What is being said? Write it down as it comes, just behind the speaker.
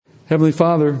Heavenly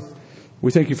Father,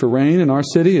 we thank you for rain in our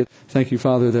city. Thank you,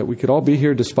 Father, that we could all be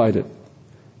here despite it.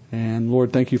 And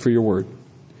Lord, thank you for your word.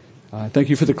 Thank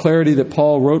you for the clarity that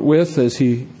Paul wrote with as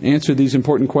he answered these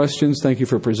important questions. Thank you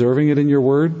for preserving it in your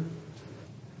word.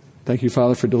 Thank you,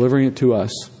 Father, for delivering it to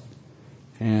us.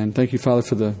 And thank you, Father,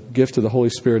 for the gift of the Holy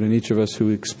Spirit in each of us who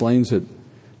explains it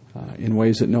in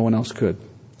ways that no one else could.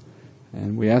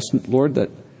 And we ask, Lord,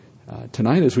 that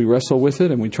tonight as we wrestle with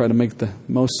it and we try to make the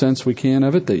most sense we can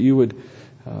of it, that you would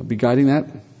be guiding that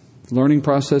learning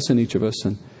process in each of us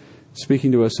and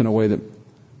speaking to us in a way that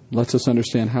lets us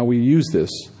understand how we use this,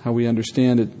 how we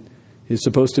understand it is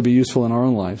supposed to be useful in our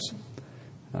own lives.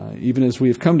 Even as we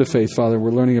have come to faith, Father,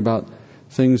 we're learning about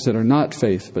things that are not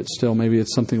faith, but still maybe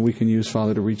it's something we can use,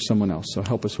 Father, to reach someone else. So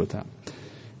help us with that.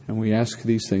 And we ask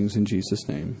these things in Jesus'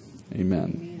 name.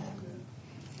 Amen.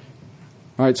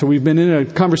 All right, so we've been in a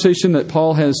conversation that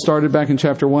Paul has started back in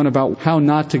chapter 1 about how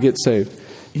not to get saved.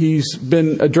 He's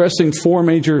been addressing 4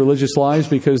 major religious lies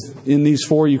because in these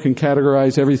 4 you can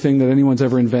categorize everything that anyone's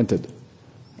ever invented.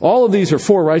 All of these are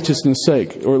for righteousness'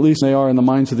 sake, or at least they are in the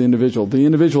minds of the individual. The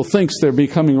individual thinks they're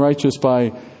becoming righteous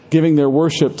by giving their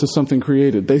worship to something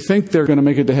created. They think they're going to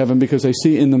make it to heaven because they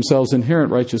see in themselves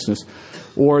inherent righteousness.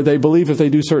 Or they believe if they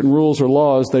do certain rules or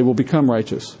laws, they will become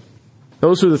righteous.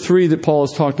 Those are the 3 that Paul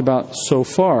has talked about so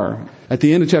far. At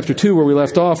the end of chapter 2, where we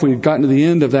left off, we've gotten to the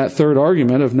end of that third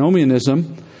argument of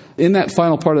nomianism. In that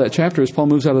final part of that chapter, as Paul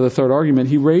moves out of the third argument,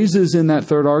 he raises in that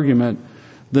third argument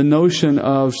the notion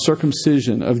of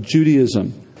circumcision, of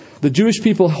Judaism. The Jewish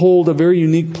people hold a very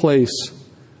unique place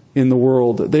in the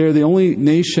world. They are the only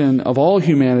nation of all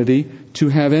humanity to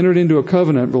have entered into a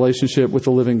covenant relationship with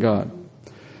the living God.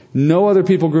 No other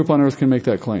people group on earth can make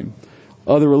that claim.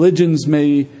 Other religions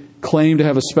may claim to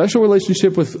have a special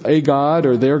relationship with a God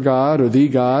or their God or the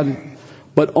God,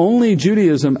 but only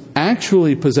Judaism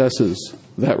actually possesses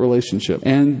that relationship,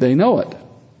 and they know it.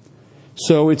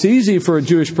 So it's easy for a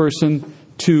Jewish person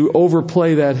to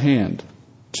overplay that hand,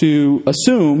 to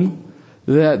assume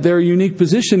that their unique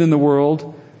position in the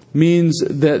world means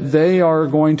that they are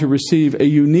going to receive a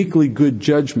uniquely good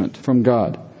judgment from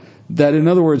God. That, in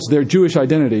other words, their Jewish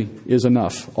identity is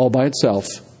enough all by itself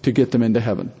to get them into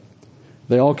heaven.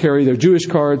 They all carry their Jewish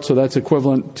card, so that's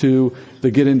equivalent to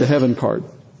the get into heaven card.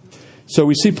 So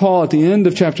we see Paul at the end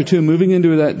of chapter 2 moving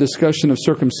into that discussion of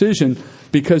circumcision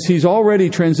because he's already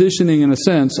transitioning, in a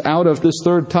sense, out of this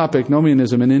third topic,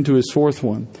 nomianism, and into his fourth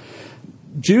one.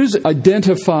 Jews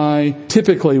identify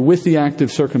typically with the act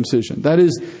of circumcision. That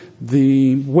is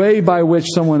the way by which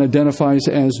someone identifies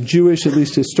as Jewish, at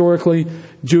least historically.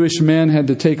 Jewish men had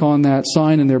to take on that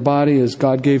sign in their body as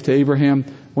God gave to Abraham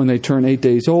when they turn 8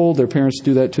 days old. Their parents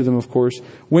do that to them, of course.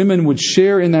 Women would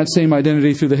share in that same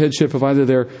identity through the headship of either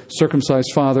their circumcised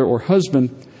father or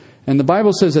husband. And the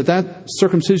Bible says that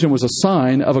circumcision was a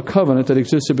sign of a covenant that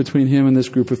existed between him and this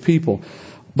group of people.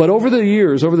 But over the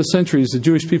years, over the centuries, the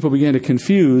Jewish people began to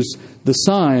confuse the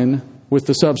sign with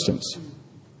the substance.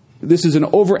 This is an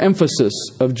overemphasis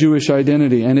of Jewish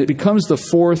identity, and it becomes the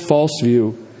fourth false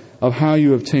view of how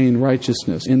you obtain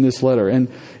righteousness in this letter. And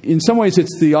in some ways,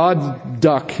 it's the odd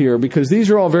duck here, because these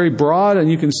are all very broad,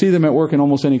 and you can see them at work in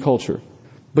almost any culture.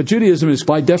 But Judaism is,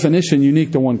 by definition,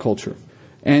 unique to one culture.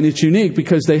 And it's unique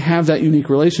because they have that unique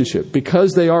relationship.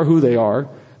 Because they are who they are,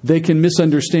 they can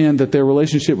misunderstand that their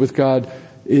relationship with God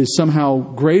is somehow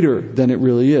greater than it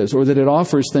really is, or that it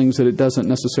offers things that it doesn't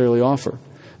necessarily offer.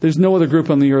 There's no other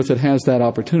group on the earth that has that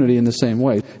opportunity in the same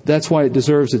way. That's why it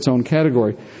deserves its own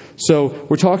category. So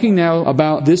we're talking now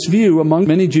about this view among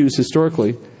many Jews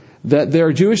historically, that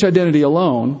their Jewish identity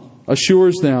alone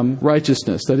assures them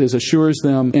righteousness, that is, assures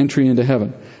them entry into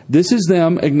heaven. This is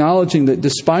them acknowledging that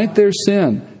despite their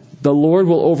sin, the Lord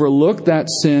will overlook that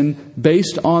sin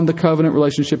based on the covenant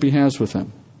relationship He has with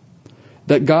them.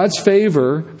 That God's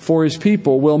favor for His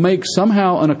people will make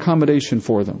somehow an accommodation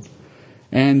for them.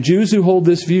 And Jews who hold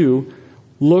this view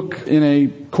look in a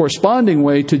corresponding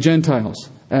way to Gentiles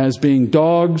as being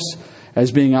dogs,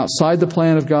 as being outside the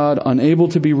plan of God, unable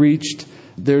to be reached.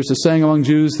 There's a saying among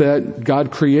Jews that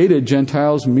God created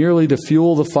Gentiles merely to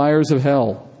fuel the fires of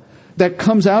hell. That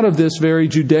comes out of this very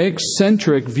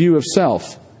Judaic-centric view of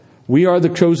self. We are the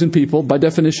chosen people. By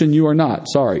definition, you are not.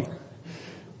 Sorry.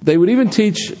 They would even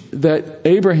teach that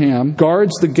Abraham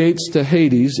guards the gates to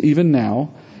Hades, even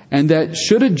now, and that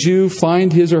should a Jew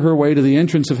find his or her way to the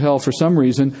entrance of hell for some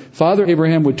reason, Father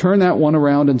Abraham would turn that one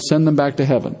around and send them back to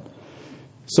heaven.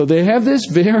 So they have this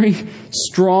very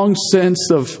strong sense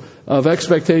of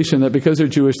expectation that because they're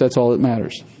Jewish, that's all that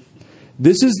matters.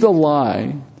 This is the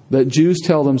lie that Jews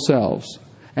tell themselves.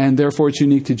 and therefore it's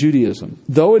unique to Judaism.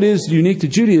 Though it is unique to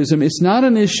Judaism, it's not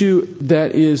an issue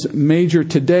that is major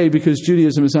today because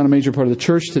Judaism is not a major part of the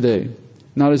church today,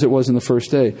 not as it was in the first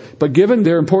day. But given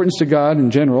their importance to God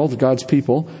in general, to God's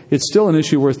people, it's still an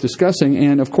issue worth discussing.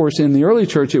 And of course, in the early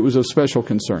church, it was of special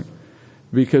concern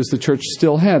because the church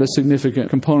still had a significant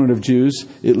component of Jews,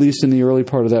 at least in the early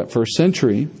part of that first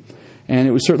century. And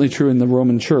it was certainly true in the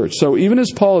Roman church. So even as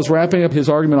Paul is wrapping up his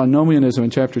argument on nomianism in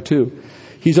chapter 2,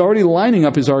 he's already lining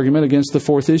up his argument against the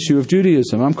fourth issue of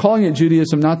Judaism. I'm calling it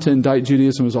Judaism not to indict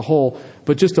Judaism as a whole,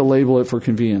 but just to label it for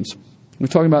convenience. We're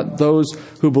talking about those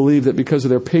who believe that because of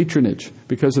their patronage,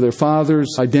 because of their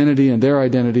father's identity and their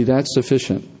identity, that's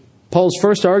sufficient. Paul's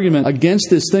first argument against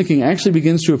this thinking actually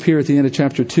begins to appear at the end of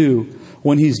chapter 2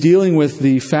 when he's dealing with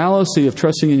the fallacy of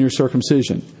trusting in your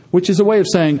circumcision, which is a way of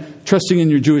saying trusting in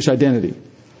your Jewish identity.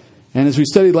 And as we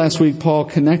studied last week, Paul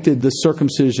connected the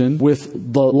circumcision with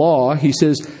the law. He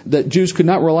says that Jews could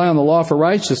not rely on the law for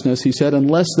righteousness, he said,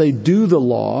 unless they do the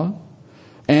law.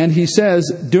 And he says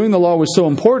doing the law was so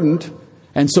important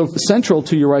and so central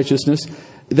to your righteousness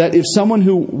that if someone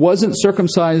who wasn't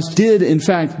circumcised did in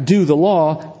fact do the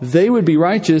law, they would be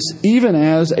righteous even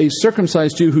as a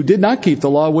circumcised Jew who did not keep the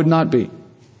law would not be.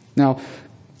 Now,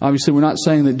 obviously we're not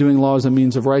saying that doing law is a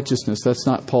means of righteousness. That's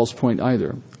not Paul's point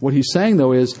either. What he's saying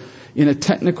though is, in a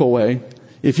technical way,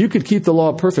 if you could keep the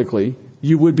law perfectly,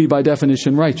 you would be by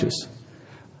definition righteous.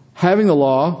 Having the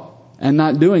law and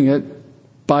not doing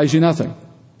it buys you nothing,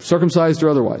 circumcised or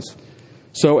otherwise.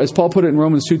 So as Paul put it in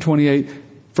Romans 2:28,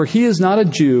 for he is not a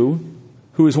Jew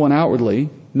who is one outwardly,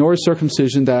 nor is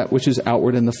circumcision that which is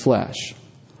outward in the flesh.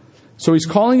 So he's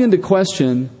calling into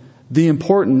question the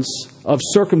importance of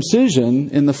circumcision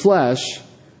in the flesh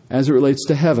as it relates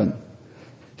to heaven.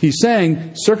 He's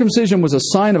saying circumcision was a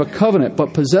sign of a covenant,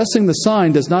 but possessing the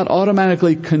sign does not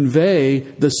automatically convey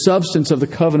the substance of the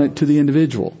covenant to the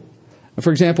individual.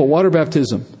 For example, water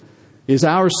baptism is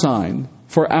our sign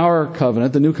for our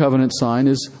covenant. The new covenant sign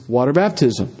is water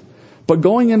baptism. But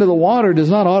going into the water does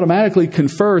not automatically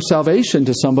confer salvation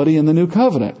to somebody in the new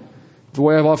covenant. The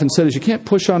way I've often said is you can't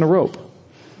push on a rope.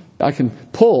 I can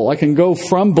pull, I can go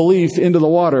from belief into the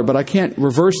water, but I can't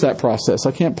reverse that process.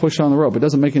 I can't push on the rope. It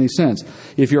doesn't make any sense.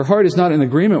 If your heart is not in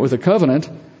agreement with the covenant,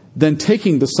 then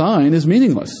taking the sign is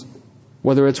meaningless,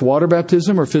 whether it's water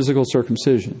baptism or physical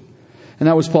circumcision. And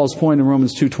that was Paul's point in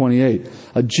Romans 2:28.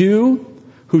 A Jew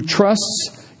who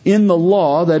trusts in the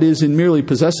law, that is, in merely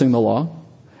possessing the law,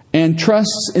 and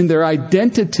trusts in their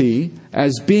identity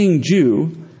as being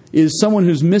Jew, is someone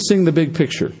who's missing the big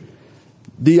picture.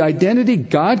 The identity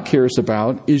God cares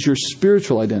about is your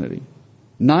spiritual identity,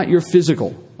 not your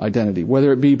physical identity,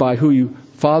 whether it be by who your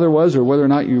father was or whether or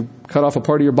not you cut off a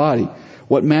part of your body.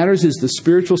 What matters is the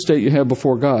spiritual state you have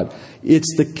before God.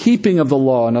 It's the keeping of the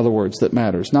law, in other words, that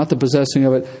matters, not the possessing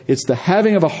of it. It's the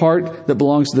having of a heart that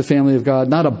belongs to the family of God,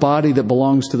 not a body that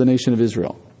belongs to the nation of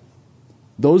Israel.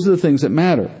 Those are the things that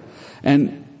matter.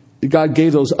 And God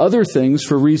gave those other things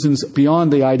for reasons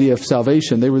beyond the idea of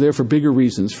salvation. They were there for bigger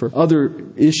reasons, for other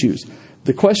issues.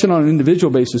 The question on an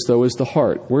individual basis, though, is the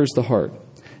heart. Where's the heart?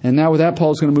 And now with that,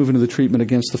 Paul's going to move into the treatment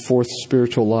against the fourth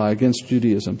spiritual lie, against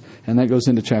Judaism. And that goes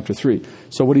into chapter 3.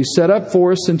 So what he set up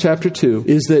for us in chapter 2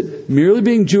 is that merely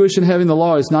being Jewish and having the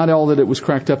law is not all that it was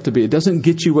cracked up to be. It doesn't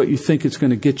get you what you think it's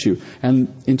going to get you.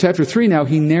 And in chapter 3 now,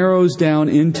 he narrows down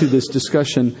into this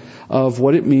discussion of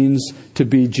what it means to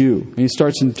be Jew. And he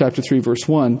starts in chapter 3, verse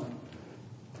 1.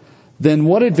 Then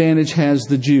what advantage has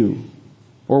the Jew?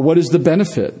 Or what is the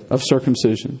benefit of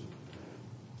circumcision?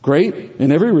 Great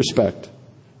in every respect.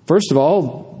 First of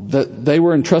all, that they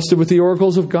were entrusted with the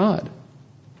oracles of God.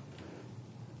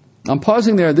 I'm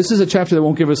pausing there. This is a chapter that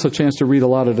won't give us a chance to read a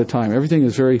lot at a time. Everything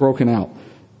is very broken out.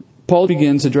 Paul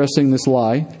begins addressing this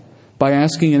lie by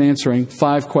asking and answering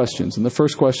 5 questions. And the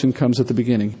first question comes at the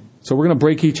beginning. So we're going to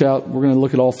break each out. We're going to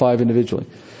look at all 5 individually.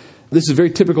 This is very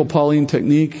typical Pauline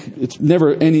technique. It's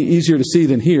never any easier to see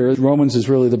than here. Romans is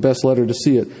really the best letter to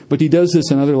see it. But he does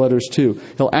this in other letters too.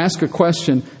 He'll ask a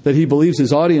question that he believes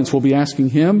his audience will be asking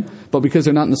him, but because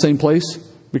they're not in the same place,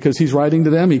 because he's writing to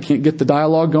them, he can't get the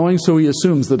dialogue going, so he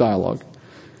assumes the dialogue.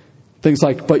 Things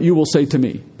like, but you will say to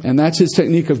me. And that's his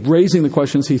technique of raising the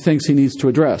questions he thinks he needs to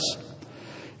address.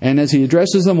 And as he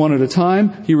addresses them one at a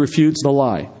time, he refutes the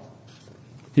lie.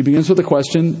 He begins with a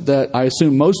question that I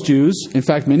assume most Jews, in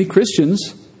fact many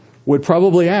Christians, would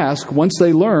probably ask once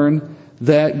they learn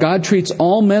that God treats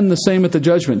all men the same at the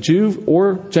judgment, Jew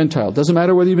or Gentile. Doesn't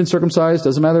matter whether you've been circumcised,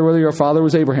 doesn't matter whether your father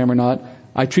was Abraham or not,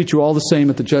 I treat you all the same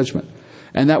at the judgment.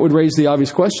 And that would raise the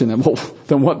obvious question,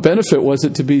 then what benefit was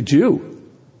it to be Jew?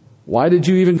 Why did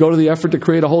you even go to the effort to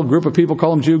create a whole group of people,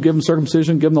 call them Jew, give them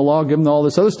circumcision, give them the law, give them all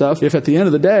this other stuff, if at the end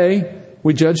of the day,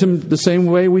 we judge them the same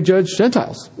way we judge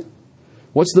Gentiles?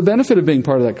 What's the benefit of being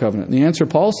part of that covenant? And the answer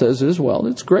Paul says is, well,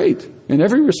 it's great in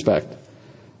every respect.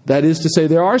 That is to say,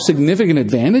 there are significant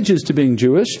advantages to being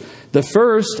Jewish. The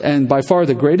first, and by far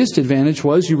the greatest advantage,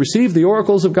 was you receive the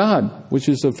oracles of God, which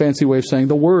is a fancy way of saying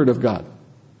the Word of God.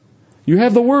 You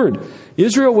have the Word.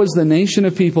 Israel was the nation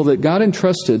of people that God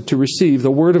entrusted to receive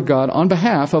the Word of God on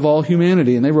behalf of all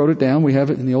humanity. And they wrote it down. We have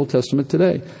it in the Old Testament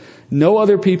today. No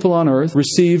other people on earth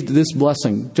received this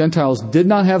blessing. Gentiles did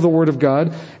not have the Word of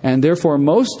God, and therefore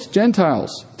most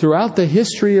Gentiles throughout the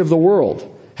history of the world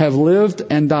have lived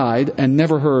and died and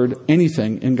never heard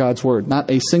anything in God's Word, not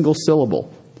a single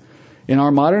syllable. In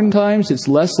our modern times, it's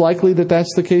less likely that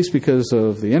that's the case because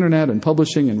of the internet and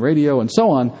publishing and radio and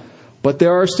so on, but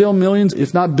there are still millions,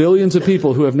 if not billions of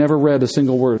people who have never read a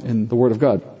single word in the Word of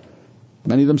God.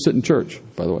 Many of them sit in church,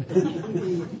 by the way.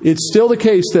 It's still the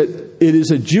case that it is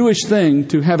a Jewish thing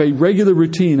to have a regular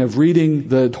routine of reading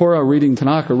the Torah, reading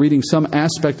Tanakh, or reading some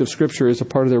aspect of Scripture as a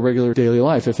part of their regular daily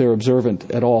life, if they're observant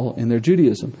at all in their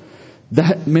Judaism.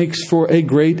 That makes for a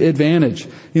great advantage.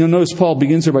 Notice Paul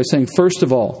begins there by saying, first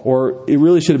of all, or it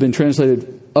really should have been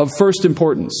translated, of first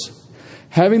importance.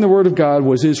 Having the Word of God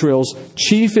was Israel's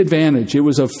chief advantage. It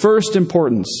was of first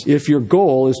importance if your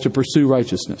goal is to pursue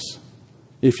righteousness.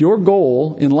 If your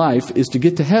goal in life is to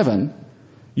get to heaven,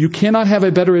 you cannot have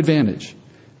a better advantage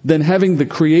than having the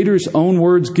Creator's own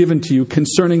words given to you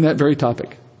concerning that very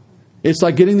topic. It's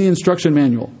like getting the instruction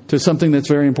manual to something that's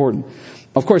very important.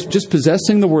 Of course, just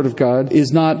possessing the Word of God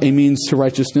is not a means to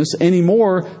righteousness any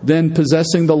more than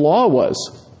possessing the law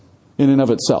was in and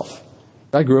of itself.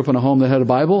 I grew up in a home that had a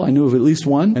Bible. I knew of at least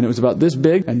one, and it was about this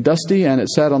big and dusty, and it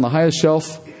sat on the highest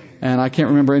shelf, and I can't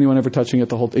remember anyone ever touching it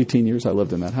the whole 18 years I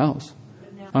lived in that house.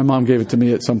 My mom gave it to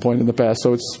me at some point in the past,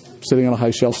 so it's sitting on a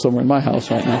high shelf somewhere in my house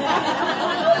right now.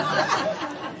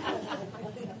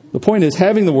 The point is,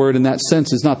 having the Word in that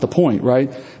sense is not the point, right?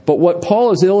 But what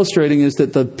Paul is illustrating is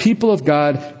that the people of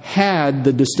God had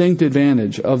the distinct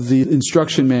advantage of the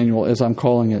instruction manual, as I'm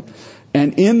calling it.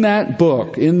 And in that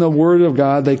book, in the Word of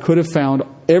God, they could have found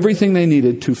everything they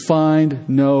needed to find,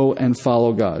 know, and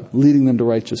follow God, leading them to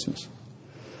righteousness.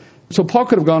 So Paul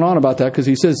could have gone on about that because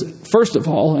he says, first of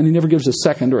all, and he never gives a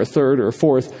second or a third or a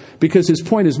fourth, because his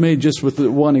point is made just with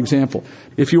the one example.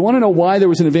 If you want to know why there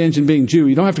was an advantage in being Jew,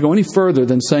 you don't have to go any further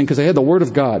than saying, because they had the Word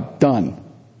of God, done.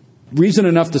 Reason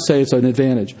enough to say it's an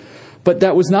advantage. But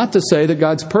that was not to say that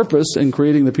God's purpose in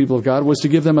creating the people of God was to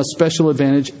give them a special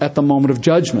advantage at the moment of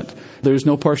judgment. There's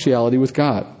no partiality with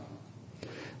God.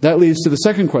 That leads to the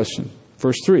second question,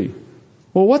 verse 3.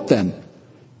 Well, what then?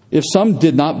 If some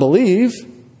did not believe,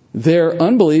 their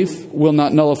unbelief will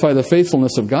not nullify the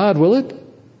faithfulness of God, will it?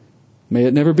 May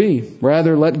it never be.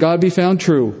 Rather, let God be found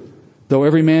true, though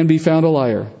every man be found a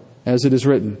liar, as it is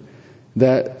written,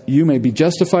 that you may be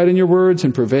justified in your words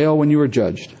and prevail when you are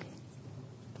judged.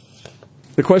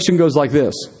 The question goes like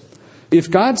this.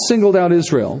 If God singled out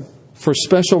Israel for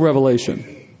special revelation,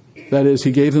 that is,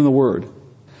 He gave them the Word,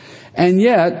 and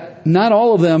yet not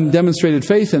all of them demonstrated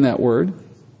faith in that Word,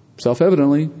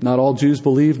 self-evidently, not all Jews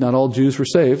believed, not all Jews were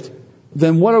saved,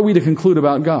 then what are we to conclude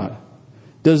about God?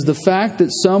 Does the fact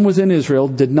that some within Israel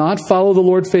did not follow the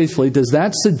Lord faithfully, does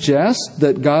that suggest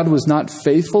that God was not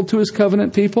faithful to His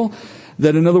covenant people?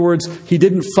 That, in other words, He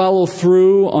didn't follow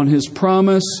through on His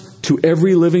promise to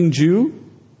every living Jew,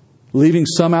 leaving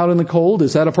some out in the cold?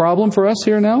 Is that a problem for us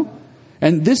here now?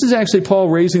 And this is actually Paul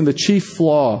raising the chief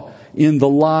flaw in the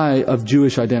lie of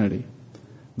Jewish identity.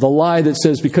 The lie that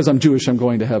says, because I'm Jewish, I'm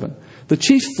going to heaven. The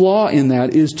chief flaw in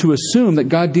that is to assume that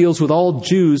God deals with all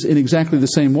Jews in exactly the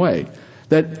same way.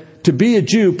 That to be a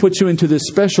Jew puts you into this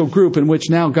special group in which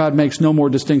now God makes no more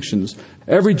distinctions.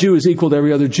 Every Jew is equal to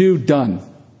every other Jew, done.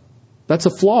 That's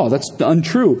a flaw. That's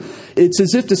untrue. It's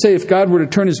as if to say if God were to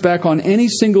turn His back on any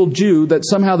single Jew, that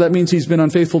somehow that means He's been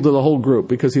unfaithful to the whole group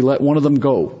because He let one of them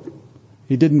go.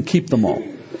 He didn't keep them all.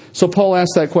 So Paul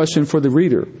asked that question for the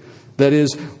reader. That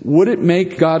is, would it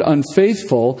make God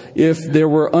unfaithful if there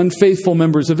were unfaithful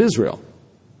members of Israel?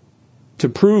 To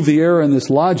prove the error in this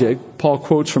logic, Paul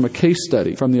quotes from a case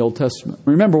study from the Old Testament.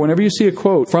 Remember, whenever you see a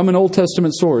quote from an Old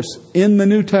Testament source in the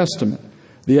New Testament,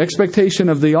 the expectation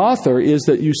of the author is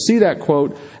that you see that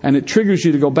quote and it triggers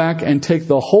you to go back and take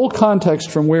the whole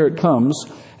context from where it comes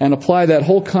and apply that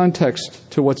whole context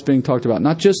to what's being talked about.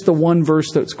 Not just the one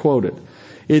verse that's quoted.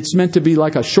 It's meant to be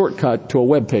like a shortcut to a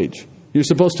web page. You're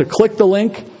supposed to click the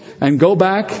link and go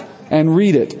back and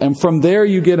read it. And from there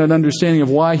you get an understanding of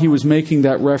why he was making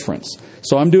that reference.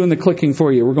 So I'm doing the clicking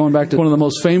for you. We're going back to one of the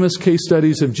most famous case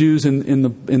studies of Jews in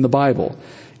the Bible.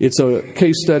 It's a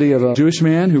case study of a Jewish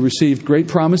man who received great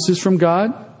promises from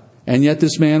God, and yet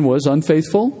this man was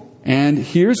unfaithful. And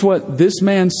here's what this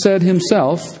man said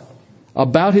himself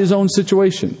about his own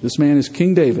situation. This man is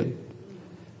King David.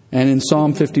 And in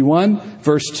Psalm 51,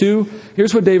 verse 2,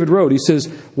 here's what David wrote. He says,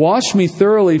 "Wash me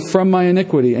thoroughly from my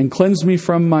iniquity and cleanse me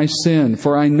from my sin,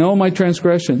 for I know my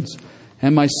transgressions,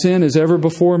 and my sin is ever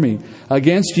before me.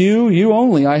 Against you, you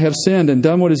only, I have sinned and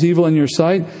done what is evil in your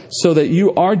sight, so that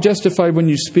you are justified when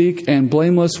you speak and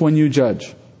blameless when you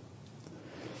judge."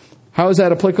 How is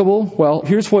that applicable? Well,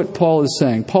 here's what Paul is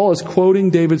saying. Paul is quoting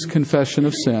David's confession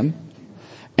of sin,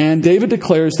 and David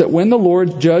declares that when the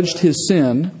Lord judged his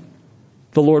sin,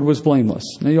 the Lord was blameless.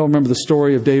 Now, you all remember the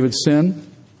story of David's sin?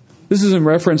 This is in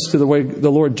reference to the way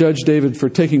the Lord judged David for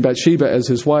taking Bathsheba as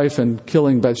his wife and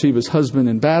killing Bathsheba's husband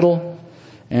in battle.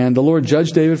 And the Lord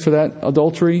judged David for that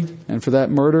adultery and for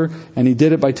that murder. And he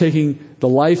did it by taking the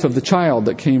life of the child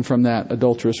that came from that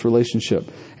adulterous relationship.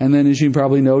 And then, as you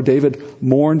probably know, David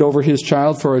mourned over his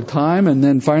child for a time, and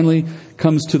then finally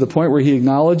comes to the point where he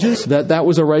acknowledges that that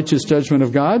was a righteous judgment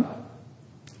of God,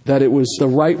 that it was the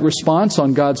right response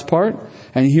on God's part.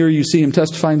 And here you see him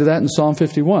testifying to that in Psalm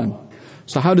 51.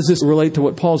 So how does this relate to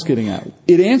what Paul's getting at?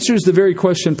 It answers the very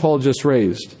question Paul just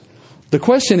raised. The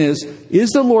question is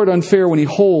the Lord unfair when he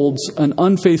holds an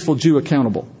unfaithful Jew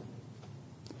accountable?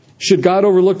 Should God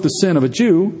overlook the sin of a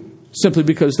Jew simply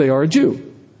because they are a Jew?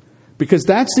 Because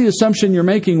that's the assumption you're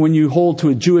making when you hold to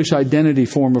a Jewish identity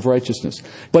form of righteousness.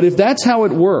 But if that's how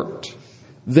it worked,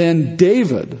 then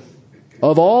David,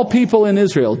 of all people in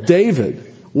Israel, David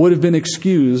would have been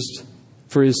excused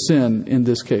for his sin in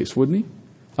this case, wouldn't he?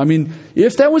 I mean,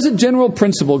 if that was a general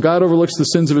principle, God overlooks the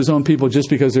sins of his own people just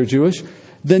because they're Jewish,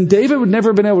 then David would never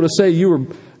have been able to say, "You were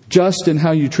just in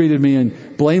how you treated me and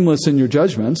blameless in your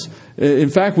judgments." In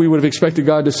fact, we would have expected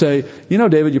God to say, "You know,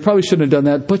 David, you probably shouldn't have done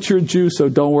that, but you're a Jew, so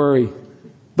don't worry."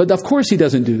 But of course he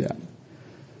doesn't do that.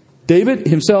 David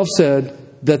himself said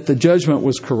that the judgment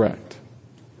was correct.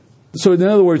 So in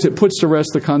other words, it puts to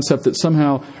rest the concept that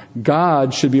somehow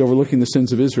God should be overlooking the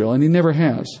sins of Israel, and he never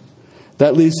has.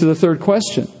 That leads to the third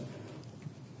question.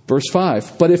 Verse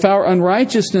 5, "But if our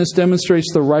unrighteousness demonstrates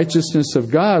the righteousness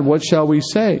of God, what shall we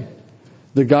say?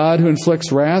 The God who inflicts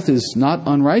wrath is not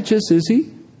unrighteous, is he?"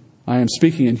 I am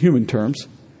speaking in human terms.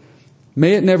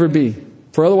 "May it never be,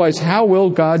 for otherwise how will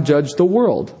God judge the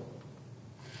world?"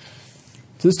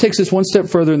 So this takes us one step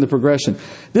further in the progression.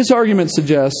 This argument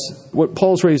suggests, what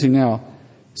Paul's raising now,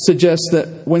 suggests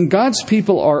that when God's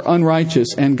people are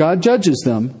unrighteous and God judges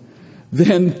them,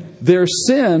 then their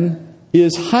sin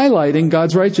is highlighting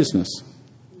God's righteousness.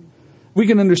 We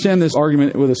can understand this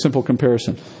argument with a simple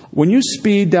comparison. When you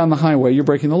speed down the highway, you're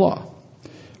breaking the law.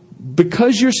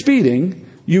 Because you're speeding,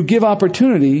 you give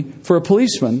opportunity for a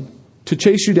policeman to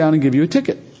chase you down and give you a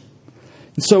ticket.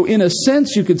 So in a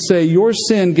sense, you could say your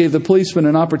sin gave the policeman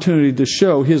an opportunity to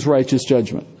show his righteous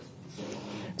judgment.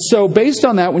 So based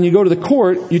on that, when you go to the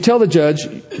court, you tell the judge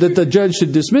that the judge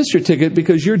should dismiss your ticket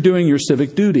because you're doing your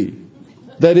civic duty.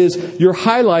 That is, you're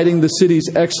highlighting the city's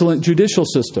excellent judicial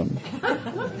system.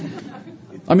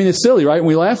 I mean, it's silly, right? And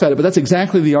we laugh at it, but that's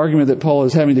exactly the argument that Paul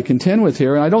is having to contend with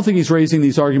here. And I don't think he's raising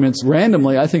these arguments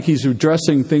randomly. I think he's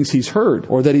addressing things he's heard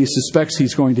or that he suspects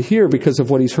he's going to hear because of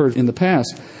what he's heard in the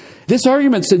past. This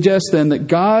argument suggests then that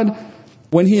God,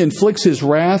 when he inflicts his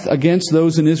wrath against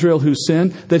those in Israel who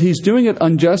sin, that he's doing it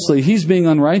unjustly. He's being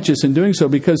unrighteous in doing so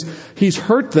because he's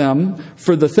hurt them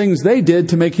for the things they did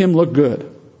to make him look good.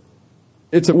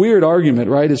 It's a weird argument,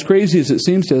 right? As crazy as it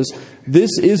seems to us,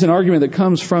 this is an argument that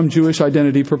comes from Jewish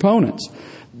identity proponents.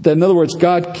 That in other words,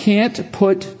 God can't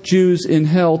put Jews in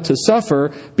hell to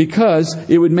suffer because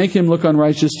it would make him look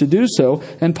unrighteous to do so.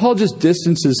 And Paul just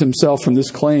distances himself from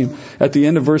this claim. At the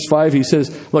end of verse 5, he says,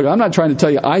 "Look, I'm not trying to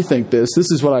tell you I think this.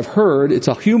 This is what I've heard. It's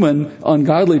a human,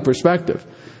 ungodly perspective."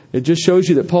 It just shows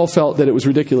you that Paul felt that it was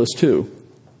ridiculous too.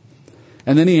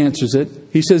 And then he answers it.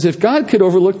 He says, if God could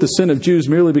overlook the sin of Jews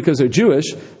merely because they're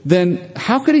Jewish, then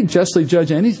how could he justly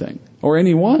judge anything or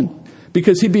anyone?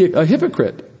 Because he'd be a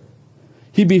hypocrite.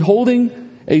 He'd be holding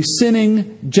a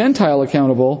sinning Gentile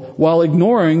accountable while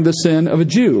ignoring the sin of a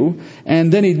Jew.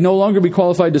 And then he'd no longer be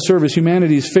qualified to serve as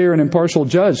humanity's fair and impartial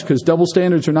judge because double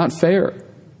standards are not fair.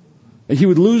 And he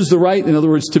would lose the right, in other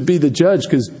words, to be the judge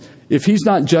because if he's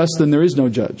not just, then there is no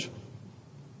judge.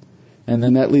 And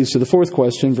then that leads to the fourth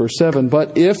question, verse 7.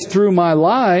 "But if through my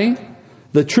lie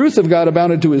the truth of God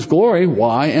abounded to his glory,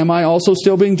 why am I also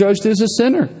still being judged as a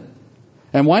sinner?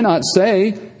 And why not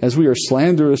say, as we are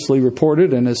slanderously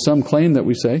reported and as some claim that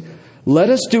we say, let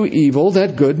us do evil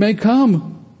that good may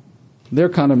come?" Their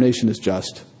condemnation is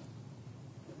just.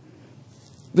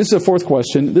 This is a fourth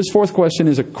question. This fourth question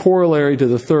is a corollary to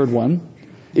the third one.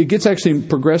 It gets actually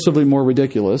progressively more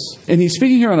ridiculous. And he's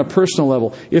speaking here on a personal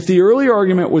level. If the earlier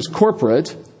argument was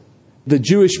corporate, the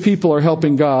Jewish people are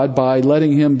helping God by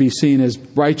letting him be seen as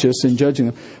righteous and judging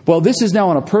them. Well, this is now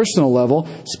on a personal level.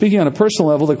 Speaking on a personal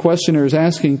level, the questioner is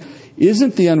asking,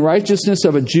 isn't the unrighteousness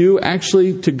of a Jew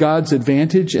actually to God's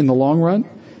advantage in the long run?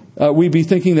 We'd be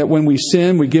thinking that when we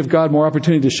sin, we give God more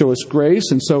opportunity to show us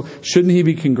grace. And so shouldn't he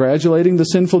be congratulating the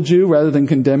sinful Jew rather than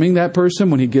condemning that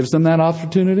person when he gives them that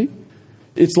opportunity?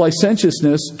 It's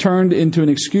licentiousness turned into an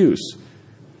excuse.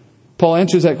 Paul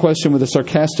answers that question with a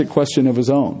sarcastic question of his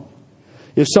own.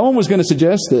 If someone was going to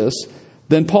suggest this,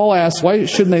 then Paul asks, why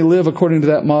shouldn't they live according to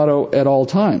that motto at all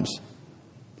times?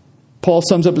 Paul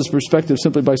sums up his perspective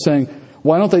simply by saying,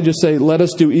 why don't they just say, let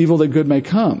us do evil that good may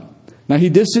come? Now, he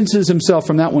distances himself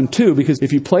from that one too, because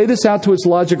if you play this out to its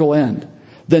logical end,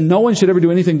 then no one should ever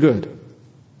do anything good.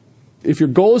 If your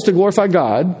goal is to glorify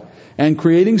God, and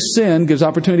creating sin gives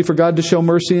opportunity for God to show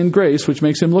mercy and grace, which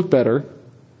makes him look better,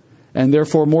 and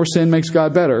therefore more sin makes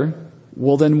God better,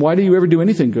 well then why do you ever do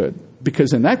anything good?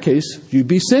 Because in that case, you'd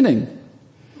be sinning.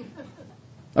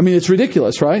 I mean, it's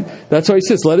ridiculous, right? That's why he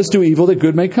says, let us do evil that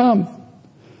good may come.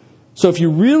 So if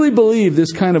you really believe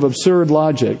this kind of absurd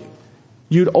logic,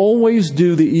 you'd always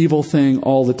do the evil thing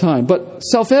all the time. But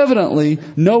self-evidently,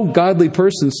 no godly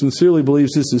person sincerely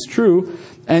believes this is true.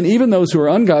 And even those who are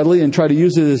ungodly and try to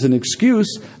use it as an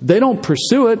excuse, they don't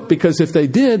pursue it, because if they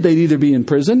did, they'd either be in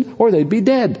prison or they'd be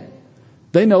dead.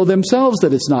 They know themselves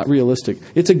that it's not realistic.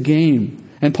 It's a game.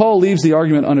 And Paul leaves the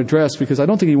argument unaddressed because I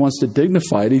don't think he wants to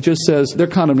dignify it. He just says their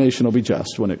condemnation will be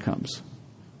just when it comes.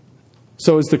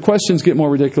 So as the questions get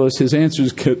more ridiculous, his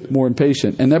answers get more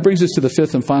impatient. And that brings us to the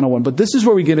fifth and final one. But this is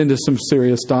where we get into some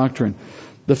serious doctrine.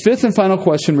 The fifth and final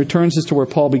question returns us to where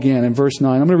Paul began in verse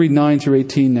 9. I'm going to read 9 through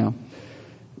 18 now.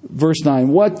 Verse 9,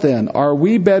 what then? Are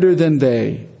we better than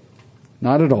they?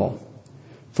 Not at all.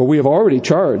 For we have already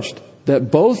charged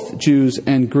that both Jews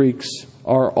and Greeks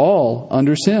are all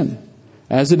under sin.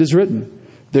 As it is written,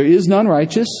 there is none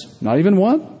righteous, not even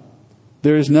one.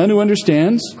 There is none who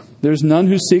understands. There is none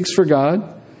who seeks for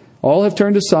God. All have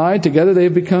turned aside. Together they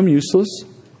have become useless.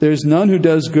 There is none who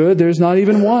does good. There is not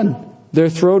even one. Their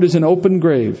throat is an open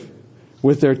grave.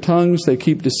 With their tongues they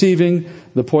keep deceiving.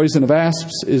 The poison of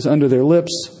asps is under their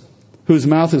lips, whose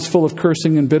mouth is full of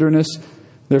cursing and bitterness.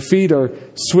 Their feet are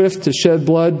swift to shed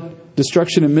blood.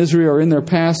 Destruction and misery are in their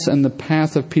paths, and the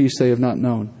path of peace they have not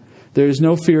known. There is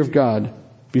no fear of God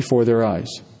before their eyes.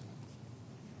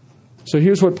 So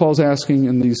here's what Paul's asking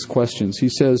in these questions. He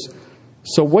says,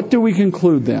 so what do we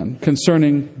conclude then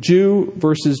concerning Jew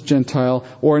versus Gentile?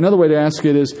 Or another way to ask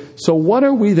it is, so what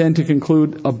are we then to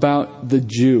conclude about the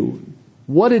Jew?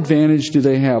 What advantage do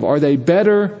they have? Are they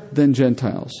better than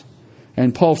Gentiles?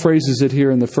 And Paul phrases it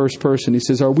here in the first person. He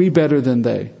says, are we better than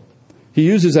they? He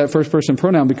uses that first person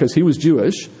pronoun because he was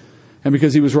Jewish and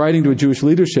because he was writing to a Jewish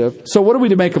leadership. So what are we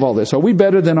to make of all this? Are we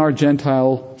better than our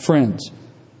Gentile friends?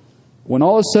 When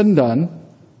all is said and done,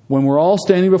 when we're all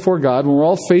standing before God, when we're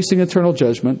all facing eternal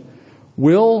judgment,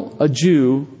 will a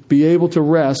Jew be able to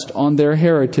rest on their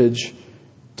heritage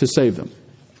to save them?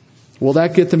 Will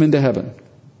that get them into heaven?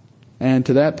 And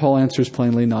to that, Paul answers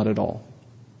plainly, not at all.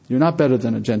 You're not better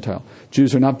than a Gentile.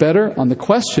 Jews are not better on the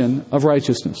question of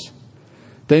righteousness.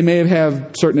 They may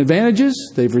have certain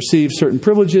advantages, they've received certain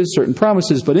privileges, certain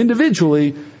promises, but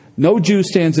individually, no Jew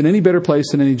stands in any better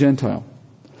place than any Gentile.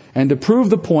 And to prove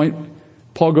the point,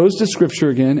 Paul goes to Scripture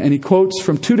again, and he quotes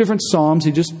from two different Psalms.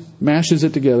 He just mashes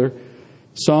it together.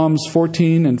 Psalms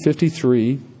 14 and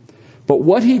 53. But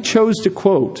what he chose to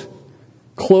quote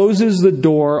closes the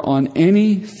door on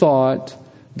any thought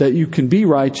that you can be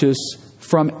righteous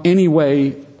from any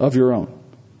way of your own.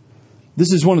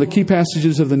 This is one of the key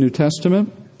passages of the New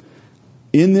Testament.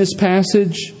 In this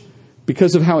passage,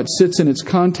 because of how it sits in its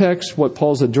context, what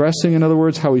Paul's addressing, in other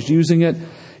words, how he's using it,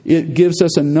 it gives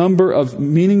us a number of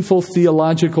meaningful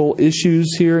theological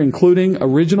issues here, including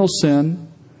original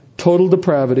sin, total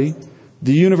depravity,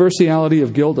 the universality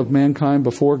of guilt of mankind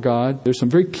before God. There's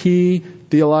some very key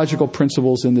theological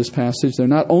principles in this passage. They're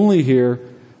not only here,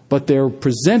 but they're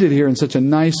presented here in such a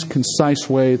nice, concise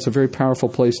way. It's a very powerful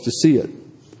place to see it.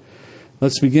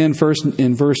 Let's begin first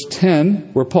in verse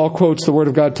 10, where Paul quotes the Word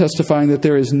of God testifying that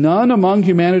there is none among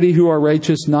humanity who are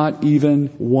righteous, not even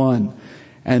one.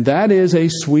 And that is a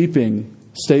sweeping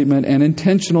statement, and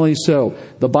intentionally so.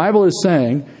 The Bible is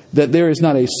saying that there is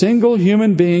not a single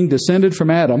human being descended from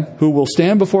Adam who will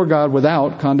stand before God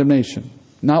without condemnation.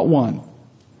 Not one.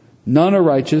 None are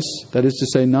righteous, that is to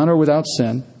say, none are without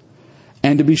sin.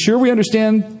 And to be sure we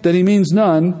understand that he means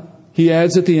none, he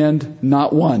adds at the end,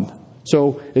 not one.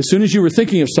 So as soon as you were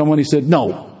thinking of someone, he said,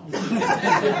 no.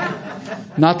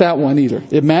 Not that one either.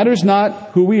 It matters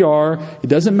not who we are. It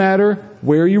doesn't matter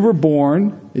where you were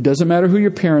born. It doesn't matter who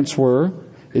your parents were.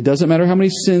 It doesn't matter how many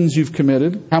sins you've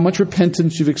committed, how much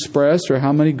repentance you've expressed, or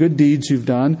how many good deeds you've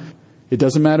done. It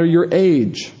doesn't matter your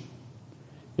age.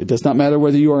 It does not matter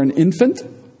whether you are an infant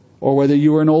or whether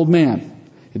you are an old man.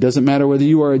 It doesn't matter whether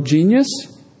you are a genius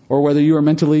or whether you are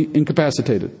mentally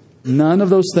incapacitated. None of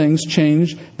those things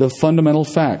change the fundamental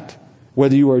fact.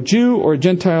 Whether you are a Jew or a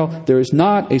Gentile, there is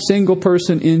not a single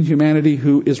person in humanity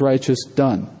who is righteous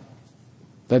done.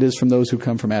 That is, from those who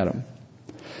come from Adam.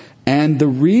 And the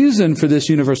reason for this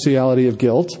universality of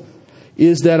guilt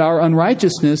is that our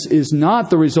unrighteousness is not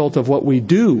the result of what we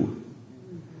do.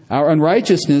 Our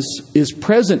unrighteousness is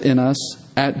present in us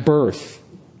at birth.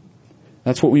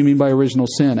 That's what we mean by original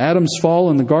sin. Adam's fall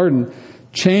in the garden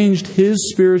changed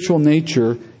his spiritual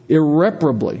nature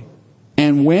irreparably.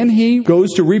 And when he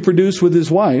goes to reproduce with his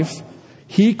wife,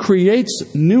 he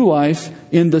creates new life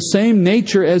in the same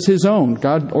nature as his own.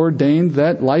 God ordained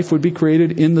that life would be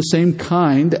created in the same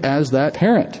kind as that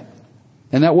parent.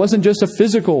 And that wasn't just a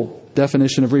physical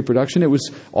definition of reproduction. It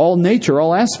was all nature,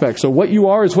 all aspects. So what you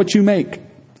are is what you make.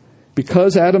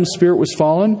 Because Adam's spirit was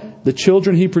fallen, the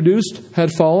children he produced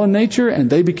had fallen nature, and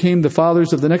they became the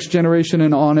fathers of the next generation,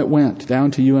 and on it went,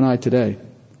 down to you and I today.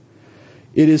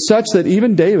 It is such that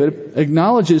even David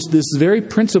acknowledges this very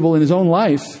principle in his own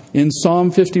life in Psalm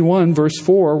 51, verse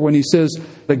 4, when he says,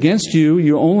 against you,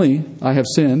 you only, I have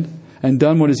sinned, and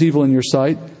done what is evil in your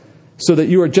sight, so that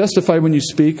you are justified when you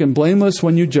speak, and blameless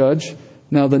when you judge.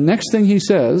 Now the next thing he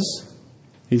says,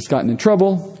 he's gotten in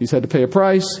trouble, he's had to pay a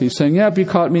price, he's saying, yep, you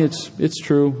caught me, it's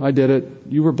true, I did it,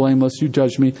 you were blameless, you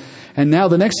judged me. And now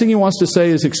the next thing he wants to say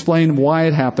is explain why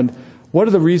it happened. What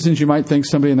are the reasons you might think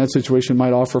somebody in that situation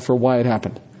might offer for why it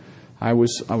happened? I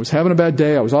was having a bad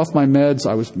day. I was off my meds.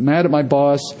 I was mad at my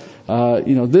boss.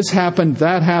 This happened,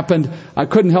 that happened. I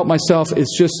couldn't help myself.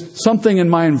 It's just something in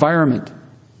my environment.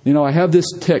 I have this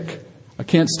tick. I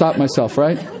can't stop myself,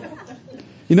 right?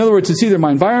 In other words, it's either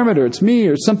my environment or it's me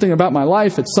or something about my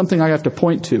life. It's something I have to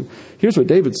point to. Here's what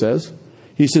David says.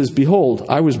 He says, behold,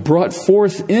 I was brought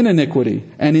forth in iniquity,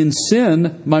 and in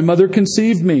sin my mother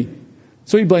conceived me.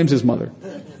 So he blames his mother.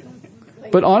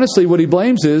 But honestly, what he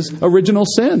blames is original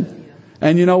sin.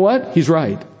 And you know what? He's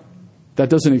right. That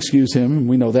doesn't excuse him.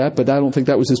 We know that, but I don't think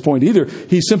that was his point either.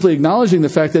 He's simply acknowledging the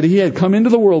fact that he had come into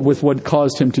the world with what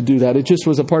caused him to do that. It just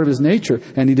was a part of his nature,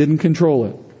 and he didn't control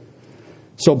it.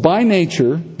 So by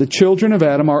nature, the children of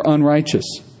Adam are unrighteous.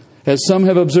 As some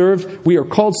have observed, we are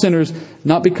called sinners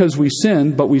not because we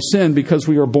sin, but we sin because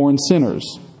we are born sinners.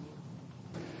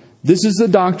 This is the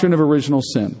doctrine of original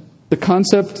sin. The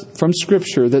concept from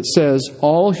Scripture that says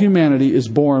all humanity is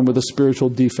born with a spiritual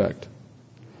defect.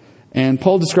 And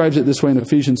Paul describes it this way in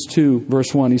Ephesians 2,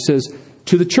 verse 1. He says,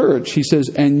 to the church, he says,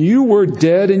 and you were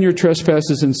dead in your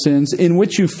trespasses and sins, in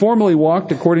which you formerly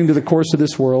walked according to the course of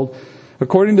this world,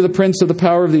 according to the prince of the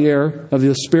power of the air, of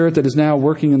the spirit that is now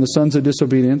working in the sons of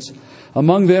disobedience.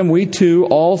 Among them we too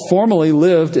all formerly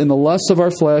lived in the lusts of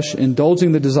our flesh,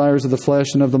 indulging the desires of the flesh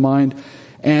and of the mind.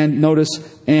 And notice,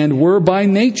 and were by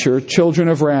nature children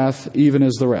of wrath, even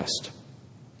as the rest.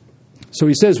 So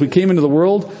he says we came into the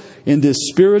world in this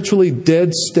spiritually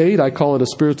dead state. I call it a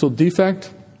spiritual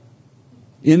defect.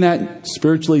 In that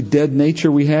spiritually dead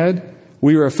nature we had,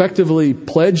 we were effectively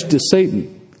pledged to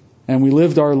Satan. And we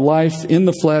lived our life in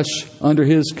the flesh under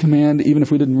his command, even if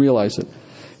we didn't realize it.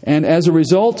 And as a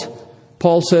result,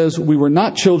 Paul says we were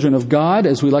not children of God,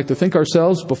 as we like to think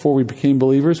ourselves before we became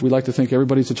believers. We like to think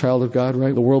everybody's a child of God,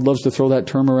 right? The world loves to throw that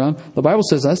term around. The Bible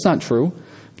says that's not true.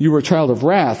 You were a child of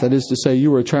wrath. That is to say,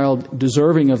 you were a child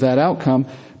deserving of that outcome.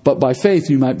 But by faith,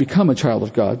 you might become a child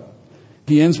of God.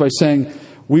 He ends by saying,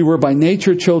 we were by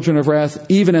nature children of wrath,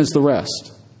 even as the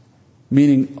rest.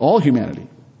 Meaning all humanity.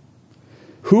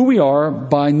 Who we are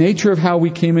by nature of how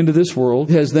we came into this world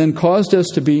has then caused us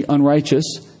to be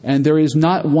unrighteous. And there is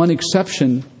not one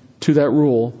exception to that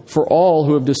rule for all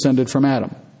who have descended from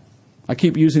Adam. I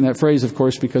keep using that phrase, of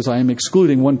course, because I am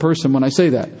excluding one person when I say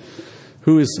that,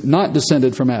 who is not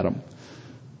descended from Adam,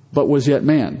 but was yet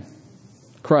man,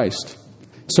 Christ.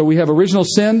 So we have original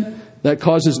sin that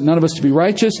causes none of us to be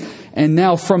righteous. And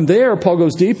now from there, Paul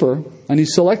goes deeper, and he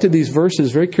selected these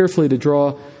verses very carefully to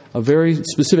draw a very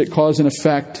specific cause and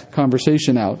effect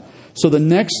conversation out. So the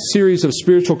next series of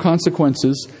spiritual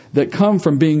consequences that come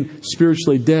from being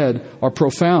spiritually dead are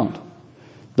profound.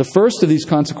 The first of these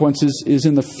consequences is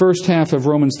in the first half of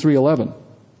Romans 3:11.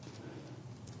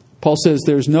 Paul says,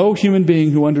 there's no human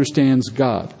being who understands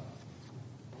God.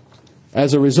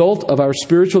 As a result of our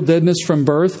spiritual deadness from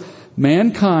birth,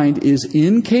 mankind is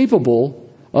incapable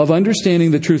of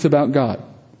understanding the truth about God.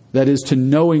 That is, to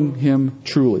knowing Him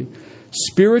truly.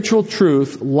 Spiritual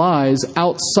truth lies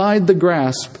outside the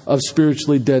grasp of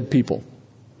spiritually dead people.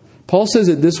 Paul says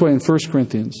it this way in 1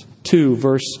 Corinthians 2,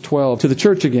 verse 12. To the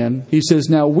church again, he says,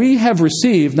 "Now we have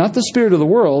received not the spirit of the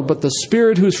world, but the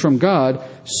Spirit who is from God,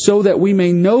 so that we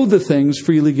may know the things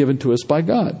freely given to us by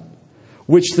God.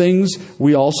 Which things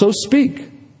we also speak,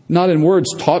 not in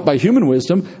words taught by human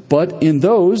wisdom, but in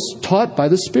those taught by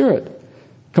the Spirit,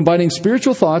 combining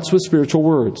spiritual thoughts with spiritual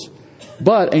words.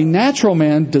 But a natural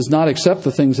man does not accept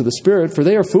the things of the Spirit, for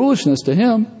they are foolishness to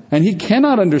him, and he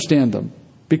cannot understand them,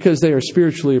 because they are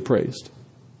spiritually appraised."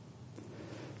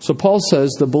 So Paul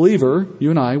says, the believer, you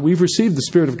and I, we've received the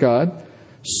Spirit of God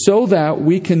so that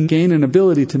we can gain an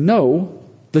ability to know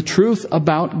the truth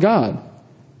about God.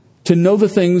 To know the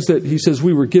things that he says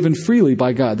we were given freely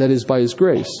by God, that is, by His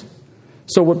grace.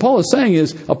 So what Paul is saying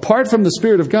is, apart from the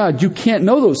Spirit of God, you can't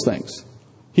know those things.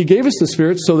 He gave us the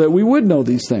Spirit so that we would know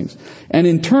these things. And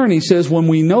in turn, he says, when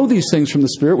we know these things from the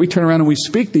Spirit, we turn around and we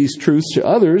speak these truths to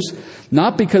others,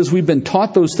 not because we've been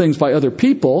taught those things by other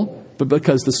people, but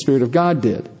because the Spirit of God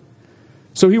did.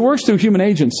 So he works through human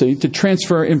agency to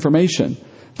transfer information.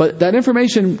 But that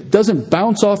information doesn't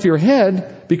bounce off your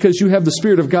head because you have the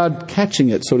Spirit of God catching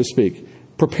it, so to speak,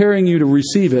 preparing you to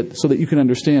receive it so that you can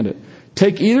understand it.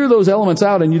 Take either of those elements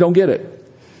out and you don't get it.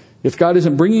 If God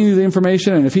isn't bringing you the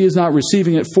information and if He is not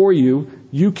receiving it for you,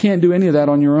 you can't do any of that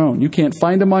on your own. You can't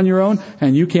find Him on your own,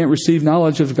 and you can't receive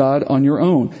knowledge of God on your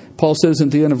own. Paul says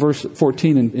at the end of verse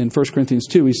 14 in 1 Corinthians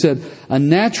 2, he said, "A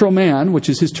natural man," which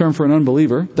is his term for an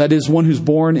unbeliever, that is one who's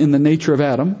born in the nature of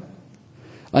Adam,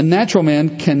 a natural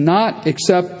man cannot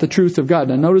accept the truth of God.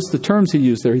 Now notice the terms he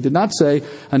used there. He did not say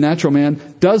a natural man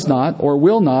does not or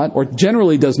will not or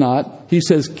generally does not. He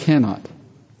says cannot.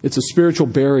 It's a spiritual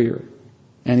barrier.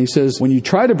 And he says, when you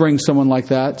try to bring someone like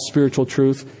that, spiritual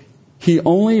truth, he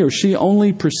only or she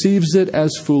only perceives it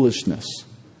as foolishness.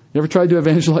 You ever tried to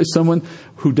evangelize someone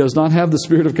who does not have the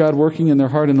Spirit of God working in their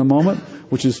heart in the moment,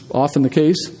 which is often the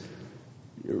case?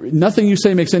 Nothing you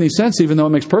say makes any sense, even though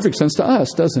it makes perfect sense to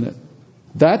us, doesn't it?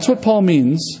 That's what Paul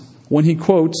means when he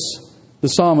quotes the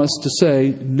psalmist to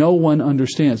say, no one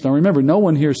understands. Now remember, no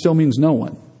one here still means no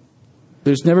one.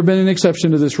 There's never been an exception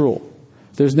to this rule.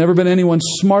 There's never been anyone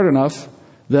smart enough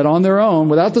that on their own,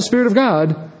 without the Spirit of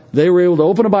God, they were able to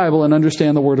open a Bible and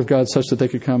understand the Word of God such that they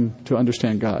could come to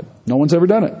understand God. No one's ever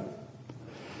done it.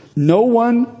 No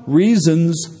one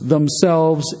reasons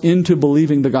themselves into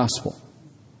believing the gospel.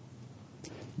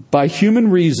 By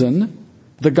human reason,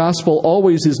 the gospel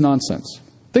always is nonsense.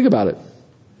 Think about it.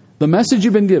 The message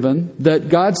you've been given that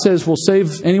God says will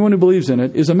save anyone who believes in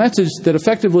it is a message that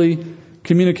effectively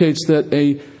communicates that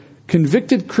a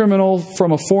convicted criminal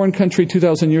from a foreign country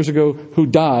 2,000 years ago who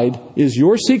died is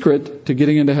your secret to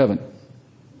getting into heaven.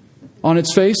 On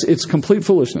its face, it's complete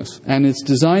foolishness. And it's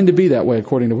designed to be that way,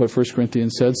 according to what 1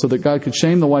 Corinthians said, so that God could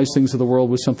shame the wise things of the world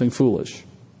with something foolish.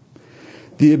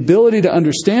 The ability to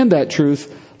understand that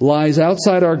truth lies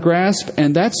outside our grasp,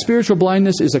 and that spiritual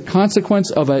blindness is a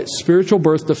consequence of a spiritual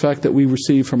birth defect that we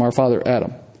received from our father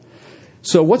Adam.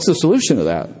 So what's the solution to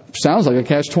that? Sounds like a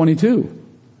catch-22.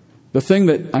 The thing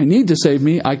that I need to save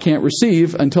me, I can't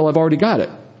receive until I've already got it.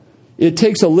 It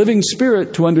takes a living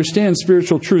spirit to understand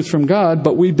spiritual truth from God,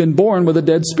 but we've been born with a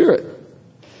dead spirit.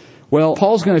 Well,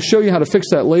 Paul's going to show you how to fix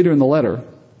that later in the letter.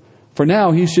 For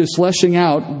now, he's just fleshing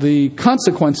out the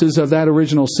consequences of that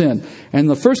original sin. And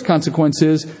the first consequence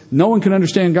is no one can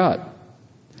understand God.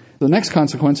 The next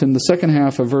consequence in the second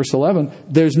half of verse 11,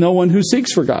 there's no one who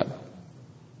seeks for God.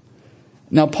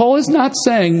 Now, Paul is not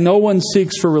saying no one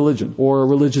seeks for religion or a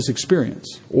religious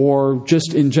experience or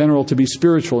just in general to be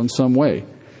spiritual in some way.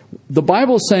 The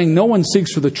Bible is saying no one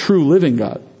seeks for the true living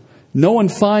God. No one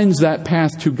finds that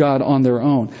path to God on their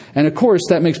own. And of course,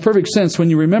 that makes perfect sense when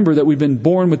you remember that we've been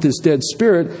born with this dead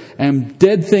spirit, and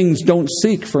dead things don't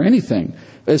seek for anything.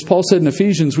 As Paul said in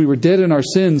Ephesians, we were dead in our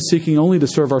sins, seeking only to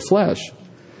serve our flesh.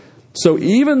 So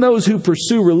even those who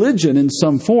pursue religion in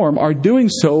some form are doing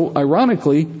so,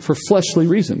 ironically, for fleshly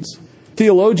reasons.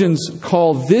 Theologians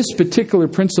call this particular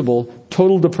principle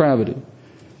total depravity,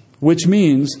 which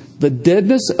means the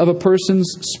deadness of a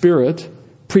person's spirit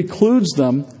precludes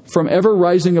them from ever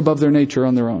rising above their nature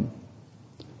on their own.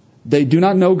 They do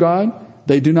not know God.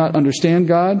 They do not understand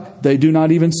God. They do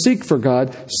not even seek for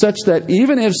God, such that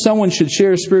even if someone should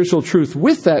share spiritual truth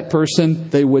with that person,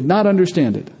 they would not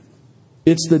understand it.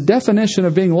 It's the definition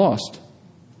of being lost.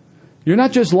 You're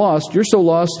not just lost, you're so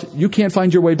lost you can't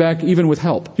find your way back even with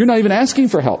help. You're not even asking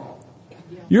for help.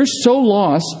 You're so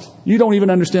lost you don't even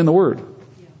understand the word.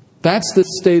 That's the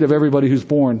state of everybody who's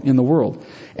born in the world.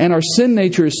 And our sin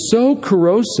nature is so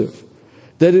corrosive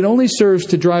that it only serves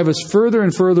to drive us further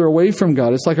and further away from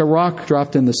God. It's like a rock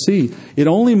dropped in the sea. It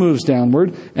only moves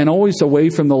downward and always away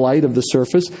from the light of the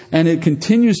surface. And it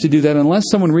continues to do that unless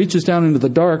someone reaches down into the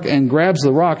dark and grabs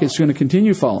the rock, it's going to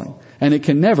continue falling. And it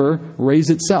can never raise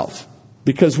itself.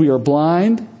 Because we are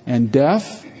blind and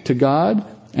deaf to God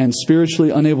and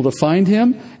spiritually unable to find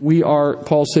Him, we are,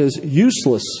 Paul says,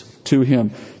 useless to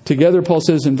Him. Together, Paul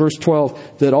says in verse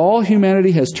 12, that all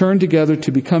humanity has turned together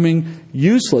to becoming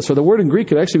useless. Or the word in Greek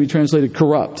could actually be translated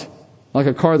corrupt, like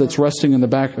a car that's rusting in the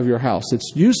back of your house.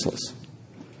 It's useless.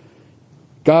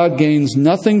 God gains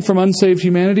nothing from unsaved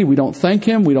humanity. We don't thank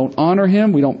Him. We don't honor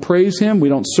Him. We don't praise Him. We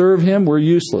don't serve Him. We're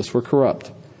useless. We're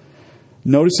corrupt.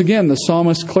 Notice again, the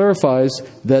psalmist clarifies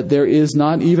that there is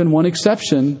not even one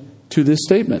exception to this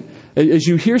statement. As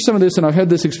you hear some of this, and I've had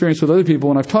this experience with other people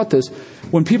when I've taught this,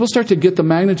 when people start to get the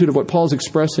magnitude of what Paul's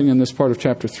expressing in this part of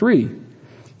chapter 3,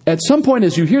 at some point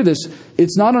as you hear this,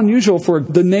 it's not unusual for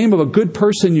the name of a good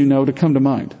person you know to come to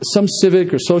mind. Some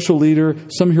civic or social leader,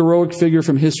 some heroic figure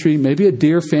from history, maybe a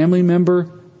dear family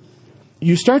member.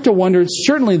 You start to wonder,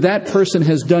 certainly that person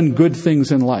has done good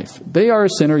things in life. They are a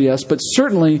sinner, yes, but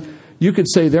certainly you could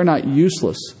say they're not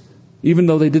useless, even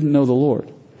though they didn't know the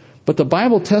Lord. But the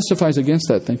Bible testifies against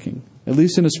that thinking, at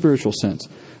least in a spiritual sense.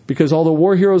 Because although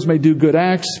war heroes may do good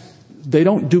acts, they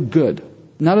don't do good.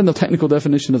 Not in the technical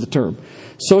definition of the term.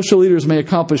 Social leaders may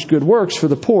accomplish good works for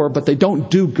the poor, but they don't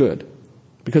do good.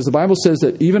 Because the Bible says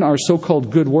that even our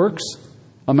so-called good works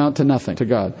amount to nothing to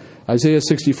God. Isaiah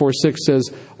 64:6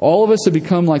 says, all of us have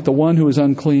become like the one who is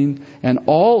unclean, and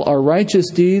all our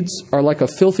righteous deeds are like a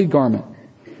filthy garment.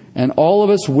 And all of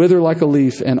us wither like a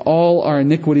leaf, and all our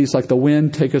iniquities like the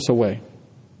wind take us away.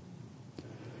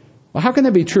 Well, how can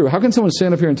that be true? How can someone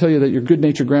stand up here and tell you that your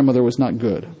good-natured grandmother was not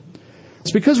good?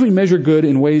 It's because we measure good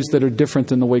in ways that are different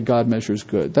than the way God measures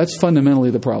good. That's fundamentally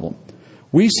the problem.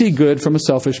 We see good from a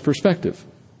selfish perspective.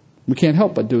 We can't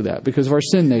help but do that because of our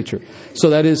sin nature.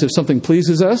 So that is, if something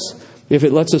pleases us, if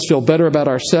it lets us feel better about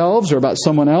ourselves or about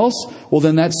someone else, well,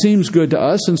 then that seems good to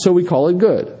us, and so we call it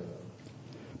good.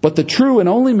 But the true and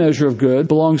only measure of good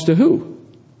belongs to who?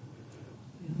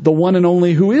 The one and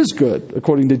only who is good,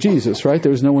 according to Jesus, right?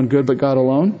 There is no one good but God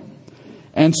alone.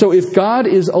 And so if God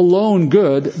is alone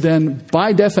good, then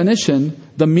by definition,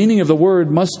 the meaning of the word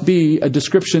must be a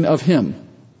description of Him.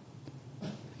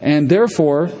 And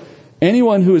therefore,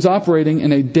 anyone who is operating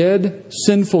in a dead,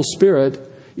 sinful spirit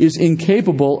is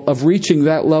incapable of reaching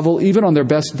that level even on their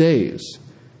best days,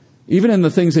 even in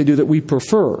the things they do that we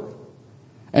prefer.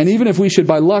 And even if we should,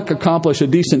 by luck, accomplish a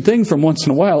decent thing from once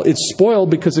in a while, it's spoiled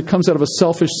because it comes out of a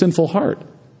selfish, sinful heart.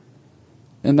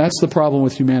 And that's the problem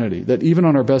with humanity, that even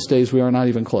on our best days, we are not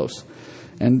even close.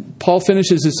 And Paul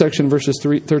finishes his section, verses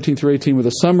 13 through 18, with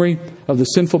a summary of the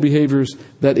sinful behaviors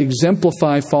that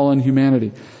exemplify fallen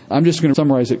humanity. I'm just going to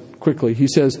summarize it quickly. He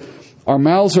says, our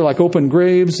mouths are like open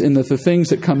graves, in that the things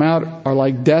that come out are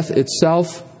like death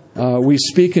itself. We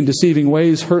speak in deceiving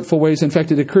ways, hurtful ways. In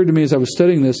fact, it occurred to me as I was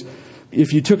studying this,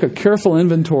 if you took a careful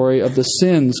inventory of the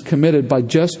sins committed by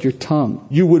just your tongue,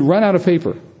 you would run out of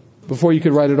paper before you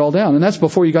could write it all down. And that's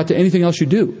before you got to anything else you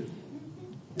do.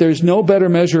 There's no better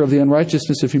measure of the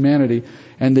unrighteousness of humanity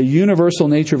and the universal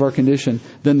nature of our condition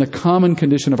than the common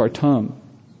condition of our tongue.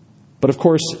 But of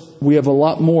course, we have a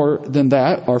lot more than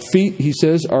that. Our feet, he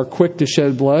says, are quick to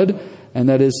shed blood. And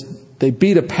that is, they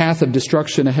beat a path of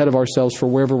destruction ahead of ourselves for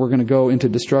wherever we're going to go into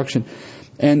destruction.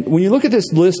 And when you look at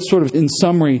this list sort of in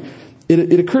summary,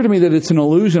 it occurred to me that it's an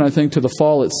allusion, I think, to the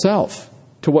fall itself,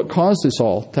 to what caused us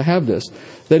all to have this.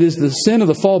 That is, the sin of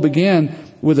the fall began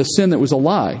with a sin that was a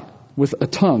lie, with a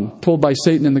tongue pulled by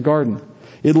Satan in the garden.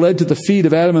 It led to the feet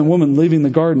of Adam and woman leaving the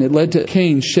garden. It led to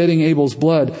Cain shedding Abel's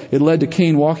blood. It led to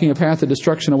Cain walking a path of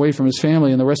destruction away from his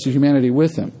family and the rest of humanity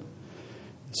with him.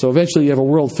 So eventually you have a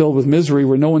world filled with misery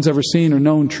where no one's ever seen or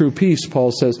known true peace,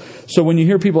 Paul says. So when you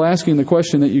hear people asking the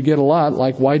question that you get a lot,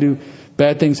 like why do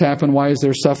bad things happen, why is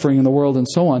there suffering in the world, and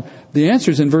so on, the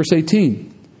answer is in verse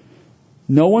 18.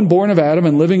 No one born of Adam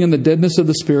and living in the deadness of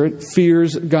the Spirit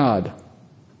fears God.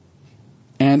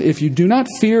 And if you do not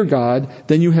fear God,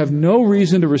 then you have no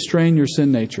reason to restrain your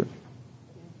sin nature.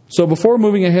 So before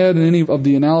moving ahead in any of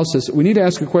the analysis, we need to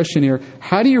ask a question here.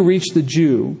 How do you reach the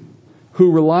Jew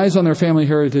who relies on their family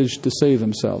heritage to save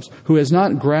themselves, who has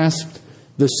not grasped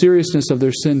the seriousness of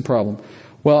their sin problem?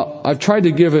 Well, I've tried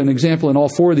to give an example in all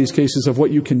four of these cases of what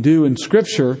you can do in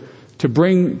Scripture to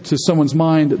bring to someone's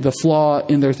mind the flaw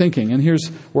in their thinking. And here's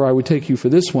where I would take you for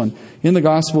this one. In the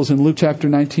Gospels, in Luke chapter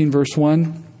 19, verse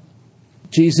 1,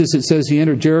 Jesus, it says, he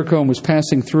entered Jericho and was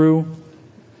passing through.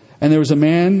 And there was a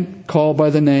man called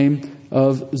by the name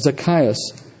of Zacchaeus.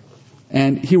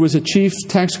 And he was a chief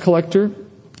tax collector,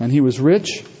 and he was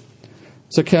rich.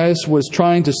 Zacchaeus was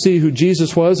trying to see who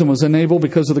Jesus was and was unable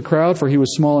because of the crowd, for he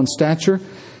was small in stature.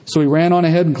 So he ran on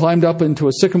ahead and climbed up into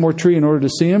a sycamore tree in order to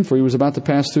see him, for he was about to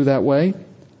pass through that way.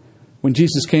 When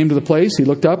Jesus came to the place, he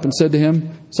looked up and said to him,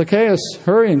 "Zacchaeus,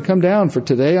 hurry and come down, for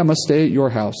today I must stay at your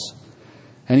house."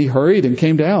 And he hurried and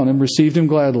came down and received him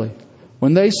gladly.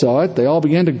 When they saw it, they all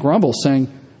began to grumble, saying,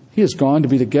 "He has gone to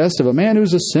be the guest of a man who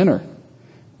is a sinner."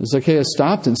 Zacchaeus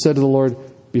stopped and said to the Lord,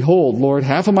 "Behold, Lord,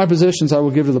 half of my possessions I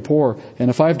will give to the poor, and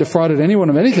if I have defrauded anyone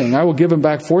of anything, I will give him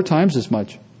back 4 times as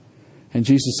much." And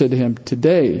Jesus said to him,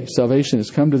 "Today salvation has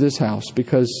come to this house,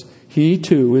 because he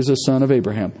too is a son of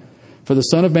Abraham. For the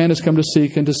Son of Man has come to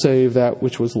seek and to save that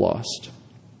which was lost."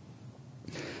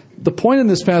 The point in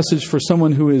this passage for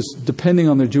someone who is depending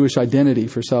on their Jewish identity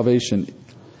for salvation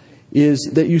is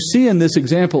that you see in this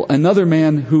example another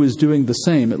man who is doing the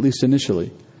same, at least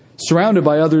initially, surrounded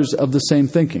by others of the same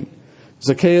thinking.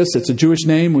 Zacchaeus, it's a Jewish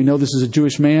name. We know this is a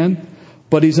Jewish man,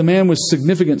 but he's a man with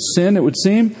significant sin, it would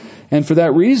seem. And for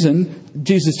that reason,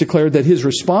 Jesus declared that his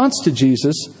response to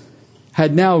Jesus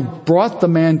had now brought the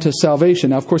man to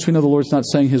salvation. Now, of course, we know the Lord's not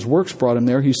saying his works brought him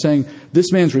there. He's saying,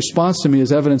 this man's response to me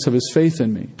is evidence of his faith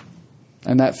in me.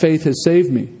 And that faith has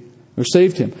saved me, or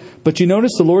saved him. But you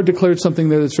notice the Lord declared something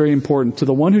there that's very important. To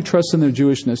the one who trusts in their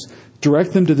Jewishness,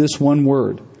 direct them to this one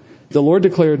word. The Lord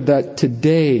declared that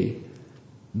today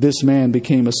this man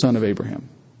became a son of Abraham.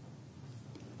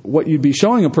 What you'd be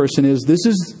showing a person is, this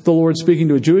is the Lord speaking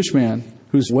to a Jewish man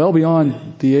who's well beyond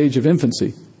the age of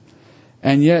infancy.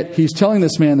 And yet he's telling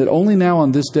this man that only now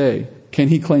on this day can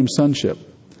he claim sonship.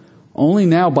 Only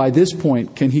now by this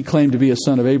point can he claim to be a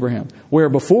son of Abraham. Where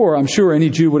before, I'm sure any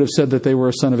Jew would have said that they were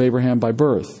a son of Abraham by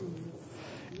birth.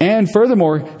 And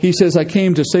furthermore, he says, "I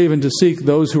came to save and to seek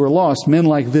those who are lost," men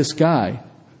like this guy.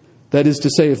 That is to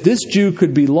say, if this Jew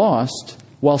could be lost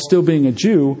while still being a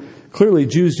Jew, clearly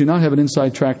Jews do not have an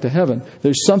inside track to heaven.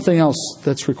 There's something else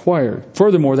that's required.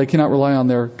 Furthermore, they cannot rely on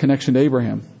their connection to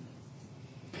Abraham.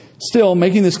 Still,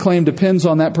 making this claim depends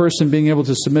on that person being able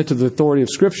to submit to the authority of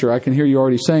Scripture. I can hear you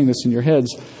already saying this in your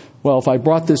heads. Well, if I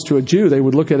brought this to a Jew, they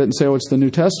would look at it and say, "Oh, it's the New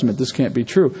Testament. This can't be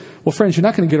true." Well, friends, you're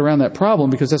not going to get around that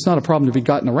problem, because that's not a problem to be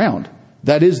gotten around.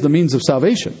 That is the means of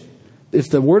salvation.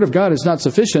 If the Word of God is not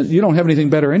sufficient, you don't have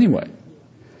anything better anyway.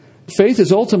 Faith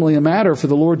is ultimately a matter for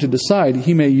the Lord to decide.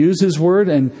 He may use His Word,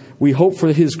 and we hope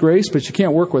for His grace, but you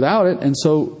can't work without it. And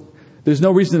so there's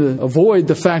no reason to avoid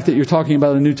the fact that you're talking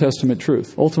about a New Testament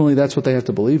truth. Ultimately, that's what they have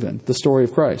to believe in, the story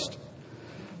of Christ.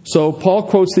 So Paul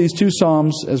quotes these 2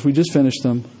 Psalms, as we just finished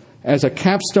them, as a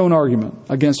capstone argument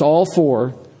against all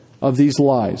 4 of these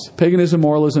lies: paganism,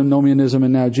 moralism, Nomianism,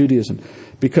 and now Judaism.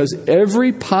 Because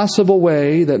every possible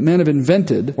way that men have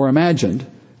invented or imagined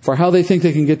for how they think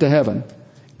they can get to heaven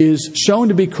is shown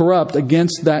to be corrupt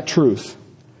against that truth.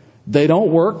 They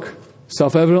don't work.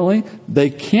 Self-evidently, they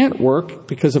can't work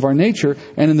because of our nature,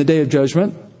 and in the day of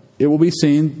judgment, it will be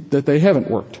seen that they haven't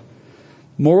worked.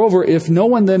 Moreover, if no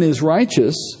one then is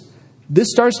righteous, this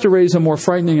starts to raise a more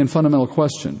frightening and fundamental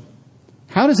question.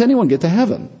 How does anyone get to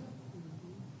heaven?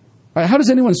 How does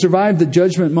anyone survive the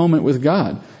judgment moment with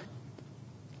God?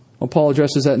 Well, Paul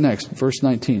addresses that next, verse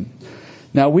 19.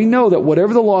 "Now we know that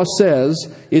whatever the law says,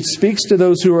 it speaks to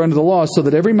those who are under the law, so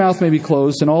that every mouth may be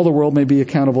closed and all the world may be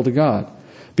accountable to God.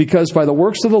 Because by the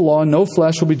works of the law, no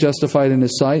flesh will be justified in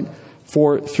His sight,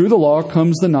 for through the law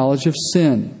comes the knowledge of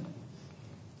sin."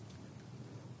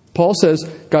 Paul says,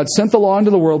 God sent the law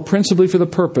into the world principally for the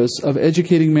purpose of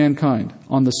educating mankind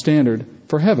on the standard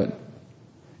for heaven.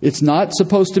 It's not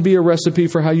supposed to be a recipe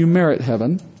for how you merit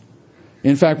heaven.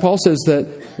 In fact, Paul says that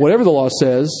whatever the law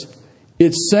says,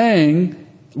 it's saying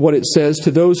what it says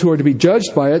to those who are to be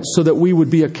judged by it, so that we would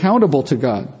be accountable to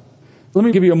God. Let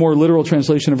me give you a more literal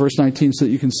translation of verse 19 so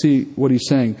that you can see what he's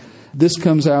saying. This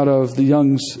comes out of the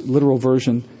Young's literal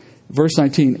version. Verse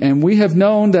 19, "And we have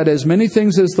known that as many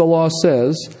things as the law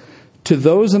says, to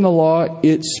those in the law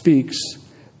it speaks,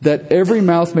 that every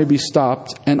mouth may be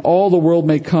stopped, and all the world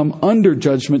may come under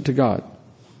judgment to God."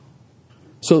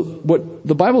 So what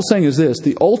the Bible's saying is this: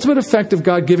 the ultimate effect of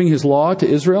God giving His law to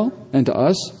Israel and to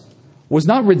us was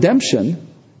not redemption,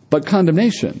 but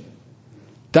condemnation.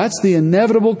 That's the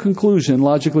inevitable conclusion,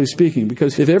 logically speaking,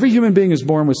 because if every human being is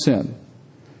born with sin,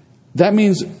 that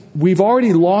means we've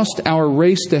already lost our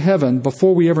race to heaven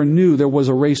before we ever knew there was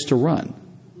a race to run.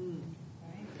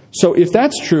 So if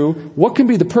that's true, what can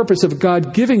be the purpose of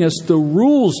God giving us the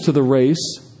rules to the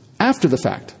race after the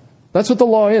fact? That's what the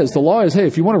law is. The law is, hey,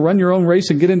 if you want to run your own race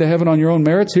and get into heaven on your own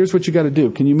merits, here's what you got to do.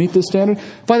 Can you meet this standard?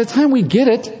 By the time we get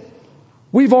it,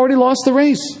 we've already lost the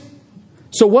race.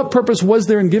 So what purpose was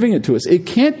there in giving it to us? It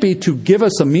can't be to give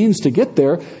us a means to get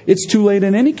there. It's too late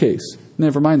in any case.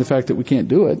 Never mind the fact that we can't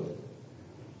do it.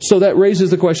 So that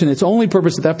raises the question, its only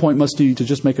purpose at that point must be to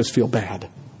just make us feel bad.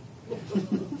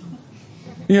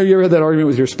 You ever had that argument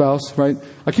with your spouse, right?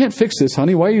 I can't fix this,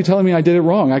 honey. Why are you telling me I did it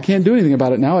wrong? I can't do anything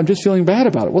about it now. I'm just feeling bad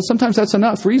about it. Well, sometimes that's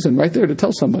enough reason right there to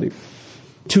tell somebody.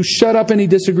 To shut up any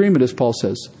disagreement, as Paul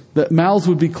says. That mouths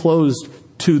would be closed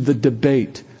to the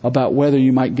debate about whether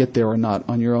you might get there or not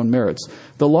on your own merits.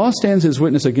 The law stands as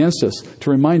witness against us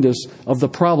to remind us of the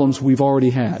problems we've already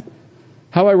had.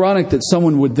 How ironic that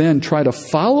someone would then try to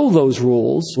follow those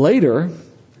rules later,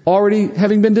 already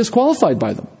having been disqualified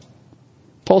by them.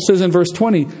 Paul says in verse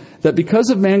 20 that because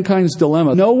of mankind's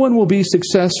dilemma, no one will be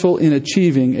successful in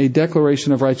achieving a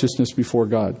declaration of righteousness before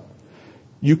God.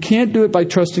 You can't do it by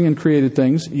trusting in created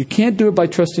things. You can't do it by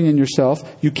trusting in yourself.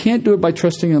 You can't do it by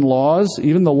trusting in laws,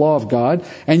 even the law of God.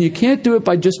 And you can't do it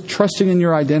by just trusting in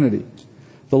your identity.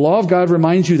 The law of God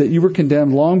reminds you that you were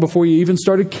condemned long before you even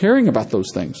started caring about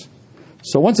those things.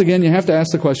 So once again, you have to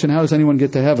ask the question, how does anyone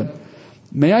get to heaven?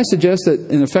 May I suggest that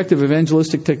an effective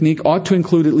evangelistic technique ought to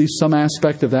include at least some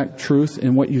aspect of that truth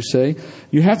in what you say?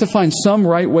 You have to find some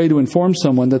right way to inform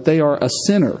someone that they are a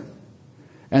sinner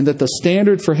and that the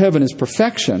standard for heaven is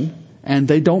perfection and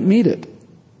they don't meet it.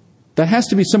 That has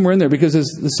to be somewhere in there because as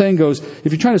the saying goes,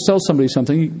 if you're trying to sell somebody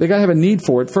something, they got to have a need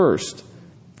for it first.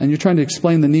 And you're trying to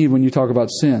explain the need when you talk about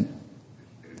sin.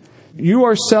 You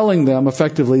are selling them,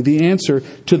 effectively, the answer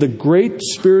to the great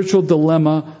spiritual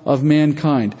dilemma of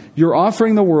mankind. You're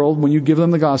offering the world, when you give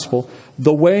them the gospel,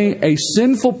 the way a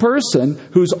sinful person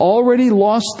who's already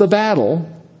lost the battle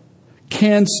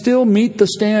can still meet the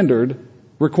standard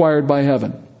required by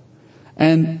heaven.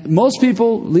 And most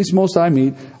people, at least most I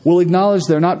meet, will acknowledge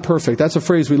they're not perfect. That's a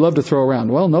phrase we love to throw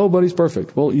around. Well, nobody's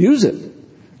perfect. Well, use it.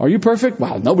 Are you perfect?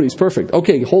 Well, nobody's perfect.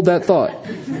 Okay, hold that thought.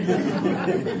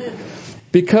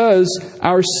 Because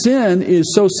our sin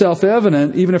is so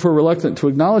self-evident, even if we're reluctant to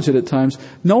acknowledge it at times,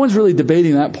 no one's really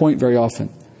debating that point very often.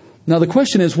 Now the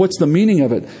question is, what's the meaning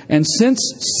of it? And since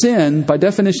sin, by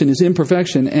definition, is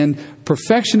imperfection, and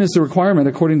perfection is the requirement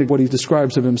according to what he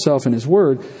describes of himself in his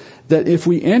word, that if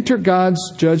we enter God's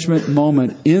judgment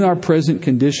moment in our present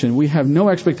condition, we have no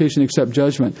expectation except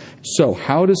judgment. So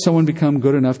how does someone become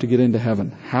good enough to get into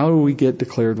heaven? How do we get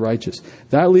declared righteous?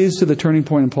 That leads to the turning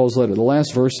point in Paul's letter, the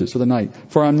last verses for the night.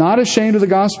 For I'm not ashamed of the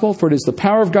gospel, for it is the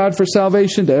power of God for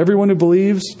salvation to everyone who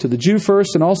believes, to the Jew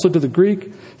first and also to the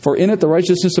Greek. For in it the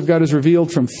righteousness of God is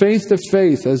revealed from faith to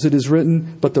faith, as it is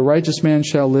written, but the righteous man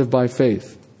shall live by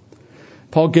faith.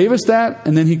 Paul gave us that,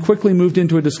 and then he quickly moved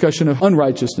into a discussion of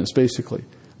unrighteousness, basically,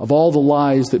 of all the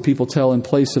lies that people tell in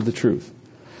place of the truth.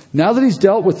 Now that he's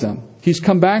dealt with them, he's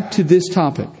come back to this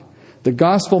topic, the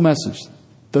gospel message,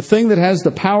 the thing that has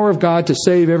the power of God to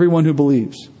save everyone who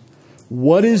believes.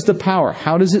 What is the power?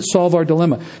 How does it solve our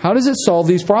dilemma? How does it solve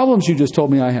these problems you just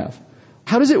told me I have?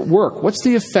 How does it work? What's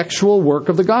the effectual work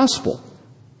of the gospel?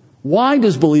 Why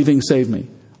does believing save me?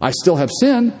 I still have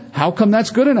sin. How come that's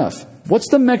good enough? What's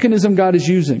the mechanism God is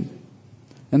using?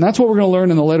 And that's what we're going to learn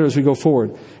in the letter as we go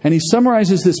forward. And he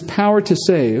summarizes this power to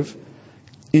save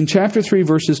in chapter 3,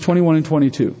 verses 21 and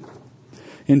 22.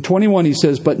 In 21, he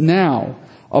says, but now,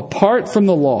 apart from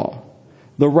the law,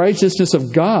 the righteousness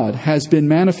of God has been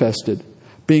manifested,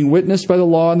 being witnessed by the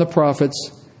law and the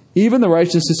prophets, even the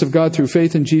righteousness of God through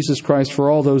faith in Jesus Christ for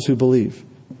all those who believe.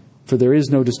 For there is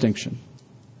no distinction.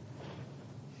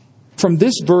 From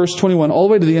this verse 21 all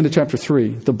the way to the end of chapter 3,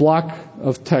 the block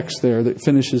of text there that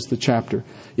finishes the chapter,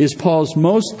 is Paul's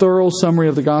most thorough summary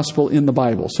of the gospel in the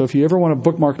Bible. So if you ever want to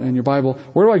bookmark in your Bible,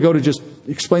 where do I go to just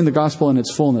explain the gospel in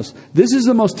its fullness? This is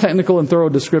the most technical and thorough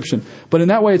description. But in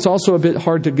that way, it's also a bit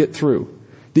hard to get through.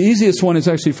 The easiest one is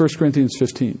actually 1 Corinthians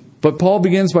 15. But Paul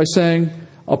begins by saying,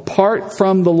 apart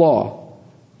from the law.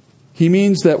 He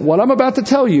means that what I'm about to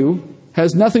tell you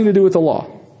has nothing to do with the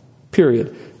law.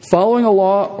 Period. Following a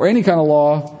law or any kind of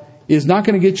law is not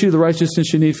going to get you the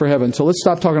righteousness you need for heaven. So let's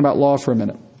stop talking about law for a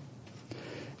minute.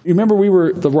 You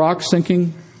remember the rock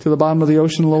sinking to the bottom of the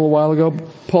ocean a little while ago?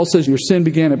 Paul says your sin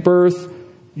began at birth.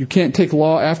 You can't take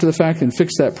law after the fact and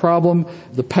fix that problem.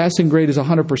 The passing grade is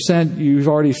 100%. You've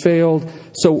already failed.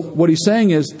 So what he's saying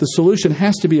is the solution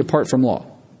has to be apart from law.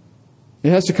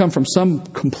 It has to come from some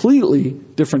completely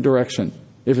different direction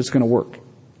if it's going to work.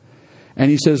 And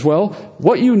he says, well,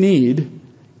 what you need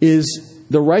is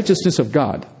the righteousness of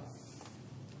God.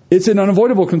 It's an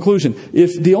unavoidable conclusion.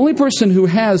 If the only person who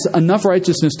has enough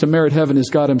righteousness to merit heaven is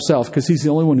God himself, because he's the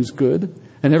only one who's good,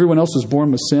 and everyone else was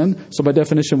born with sin, so by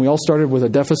definition we all started with a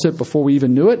deficit before we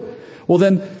even knew it, well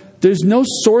then there's no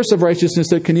source of righteousness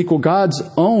that can equal God's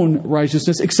own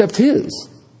righteousness except his.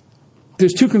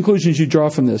 There's two conclusions you draw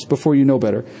from this before you know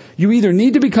better. You either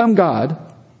need to become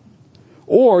God,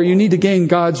 or you need to gain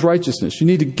God's righteousness. You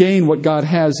need to gain what God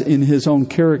has in His own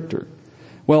character.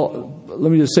 Well,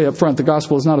 let me just say up front, the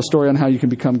gospel is not a story on how you can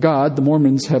become God. The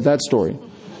Mormons have that story.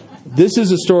 This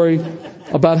is a story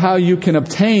about how you can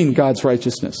obtain God's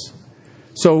righteousness.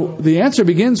 So the answer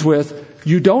begins with,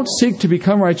 you don't seek to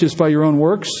become righteous by your own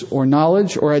works or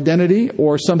knowledge or identity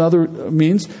or some other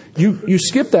means. You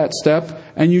skip that step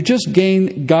and you just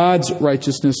gain God's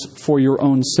righteousness for your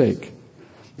own sake.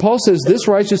 Paul says this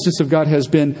righteousness of God has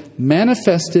been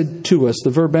manifested to us.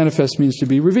 The verb manifest means to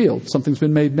be revealed. Something's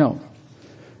been made known.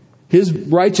 His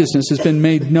righteousness has been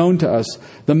made known to us.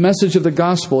 The message of the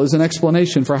gospel is an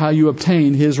explanation for how you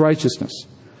obtain His righteousness.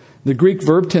 The Greek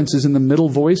verb tense is in the middle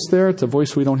voice there. It's a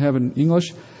voice we don't have in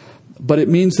English. But it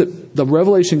means that the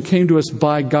revelation came to us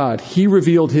by God. He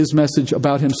revealed His message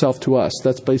about Himself to us.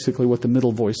 That's basically what the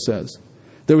middle voice says.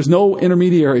 There was no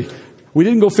intermediary. We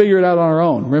didn't go figure it out on our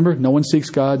own. Remember, no one seeks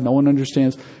God. No one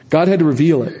understands. God had to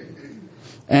reveal it.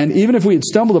 And even if we had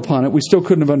stumbled upon it, we still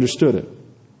couldn't have understood it.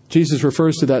 Jesus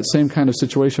refers to that same kind of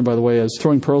situation, by the way, as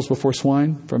throwing pearls before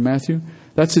swine from Matthew.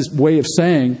 That's His way of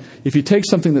saying, if you take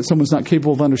something that someone's not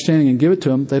capable of understanding and give it to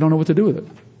them, they don't know what to do with it.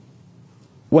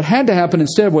 What had to happen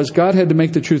instead was God had to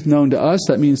make the truth known to us.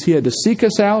 That means He had to seek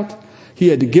us out. He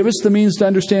had to give us the means to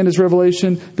understand His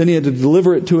revelation. Then He had to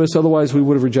deliver it to us. Otherwise, we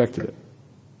would have rejected it.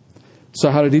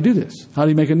 So how did He do this? How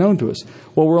did He make it known to us?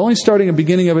 Well, we're only starting a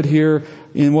beginning of it here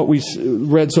in what we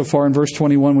read so far in verse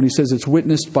 21 when he says it's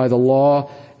witnessed by the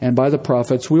law and by the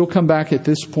prophets. We'll come back at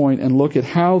this point and look at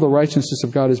how the righteousness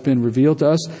of God has been revealed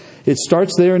to us. It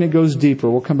starts there and it goes deeper.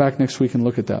 We'll come back next week and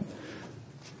look at that.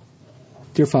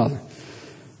 Dear Father,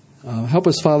 help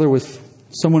us, Father, with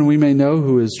someone we may know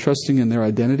who is trusting in their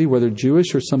identity, whether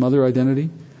Jewish or some other identity,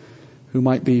 who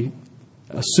might be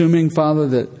assuming, Father,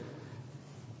 that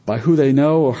by who they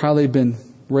know or how they've been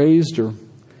raised or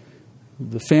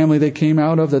the family they came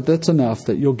out of, that's enough,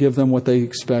 that you'll give them what they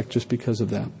expect just because of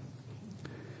that.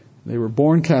 They were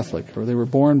born Catholic, or they were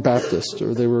born Baptist,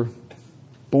 or they were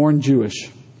born Jewish,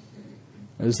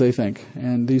 as they think.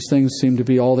 And these things seem to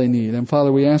be all they need. And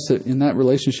Father, we ask that in that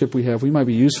relationship we have, we might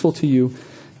be useful to you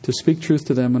to speak truth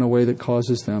to them in a way that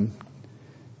causes them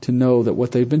to know that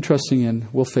what they've been trusting in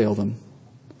will fail them.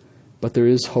 But there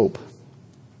is hope.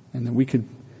 And that we could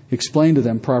explain to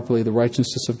them properly the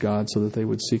righteousness of God so that they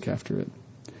would seek after it.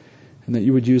 And that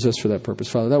you would use us for that purpose.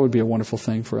 Father, that would be a wonderful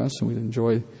thing for us, and we'd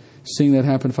enjoy seeing that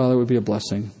happen. Father, it would be a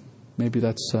blessing. Maybe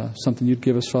that's something you'd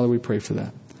give us, Father. We pray for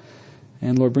that.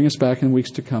 And Lord, bring us back in weeks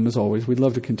to come, as always. We'd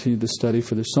love to continue this study,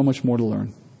 for there's so much more to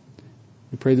learn.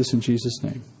 We pray this in Jesus'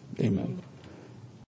 name. Amen.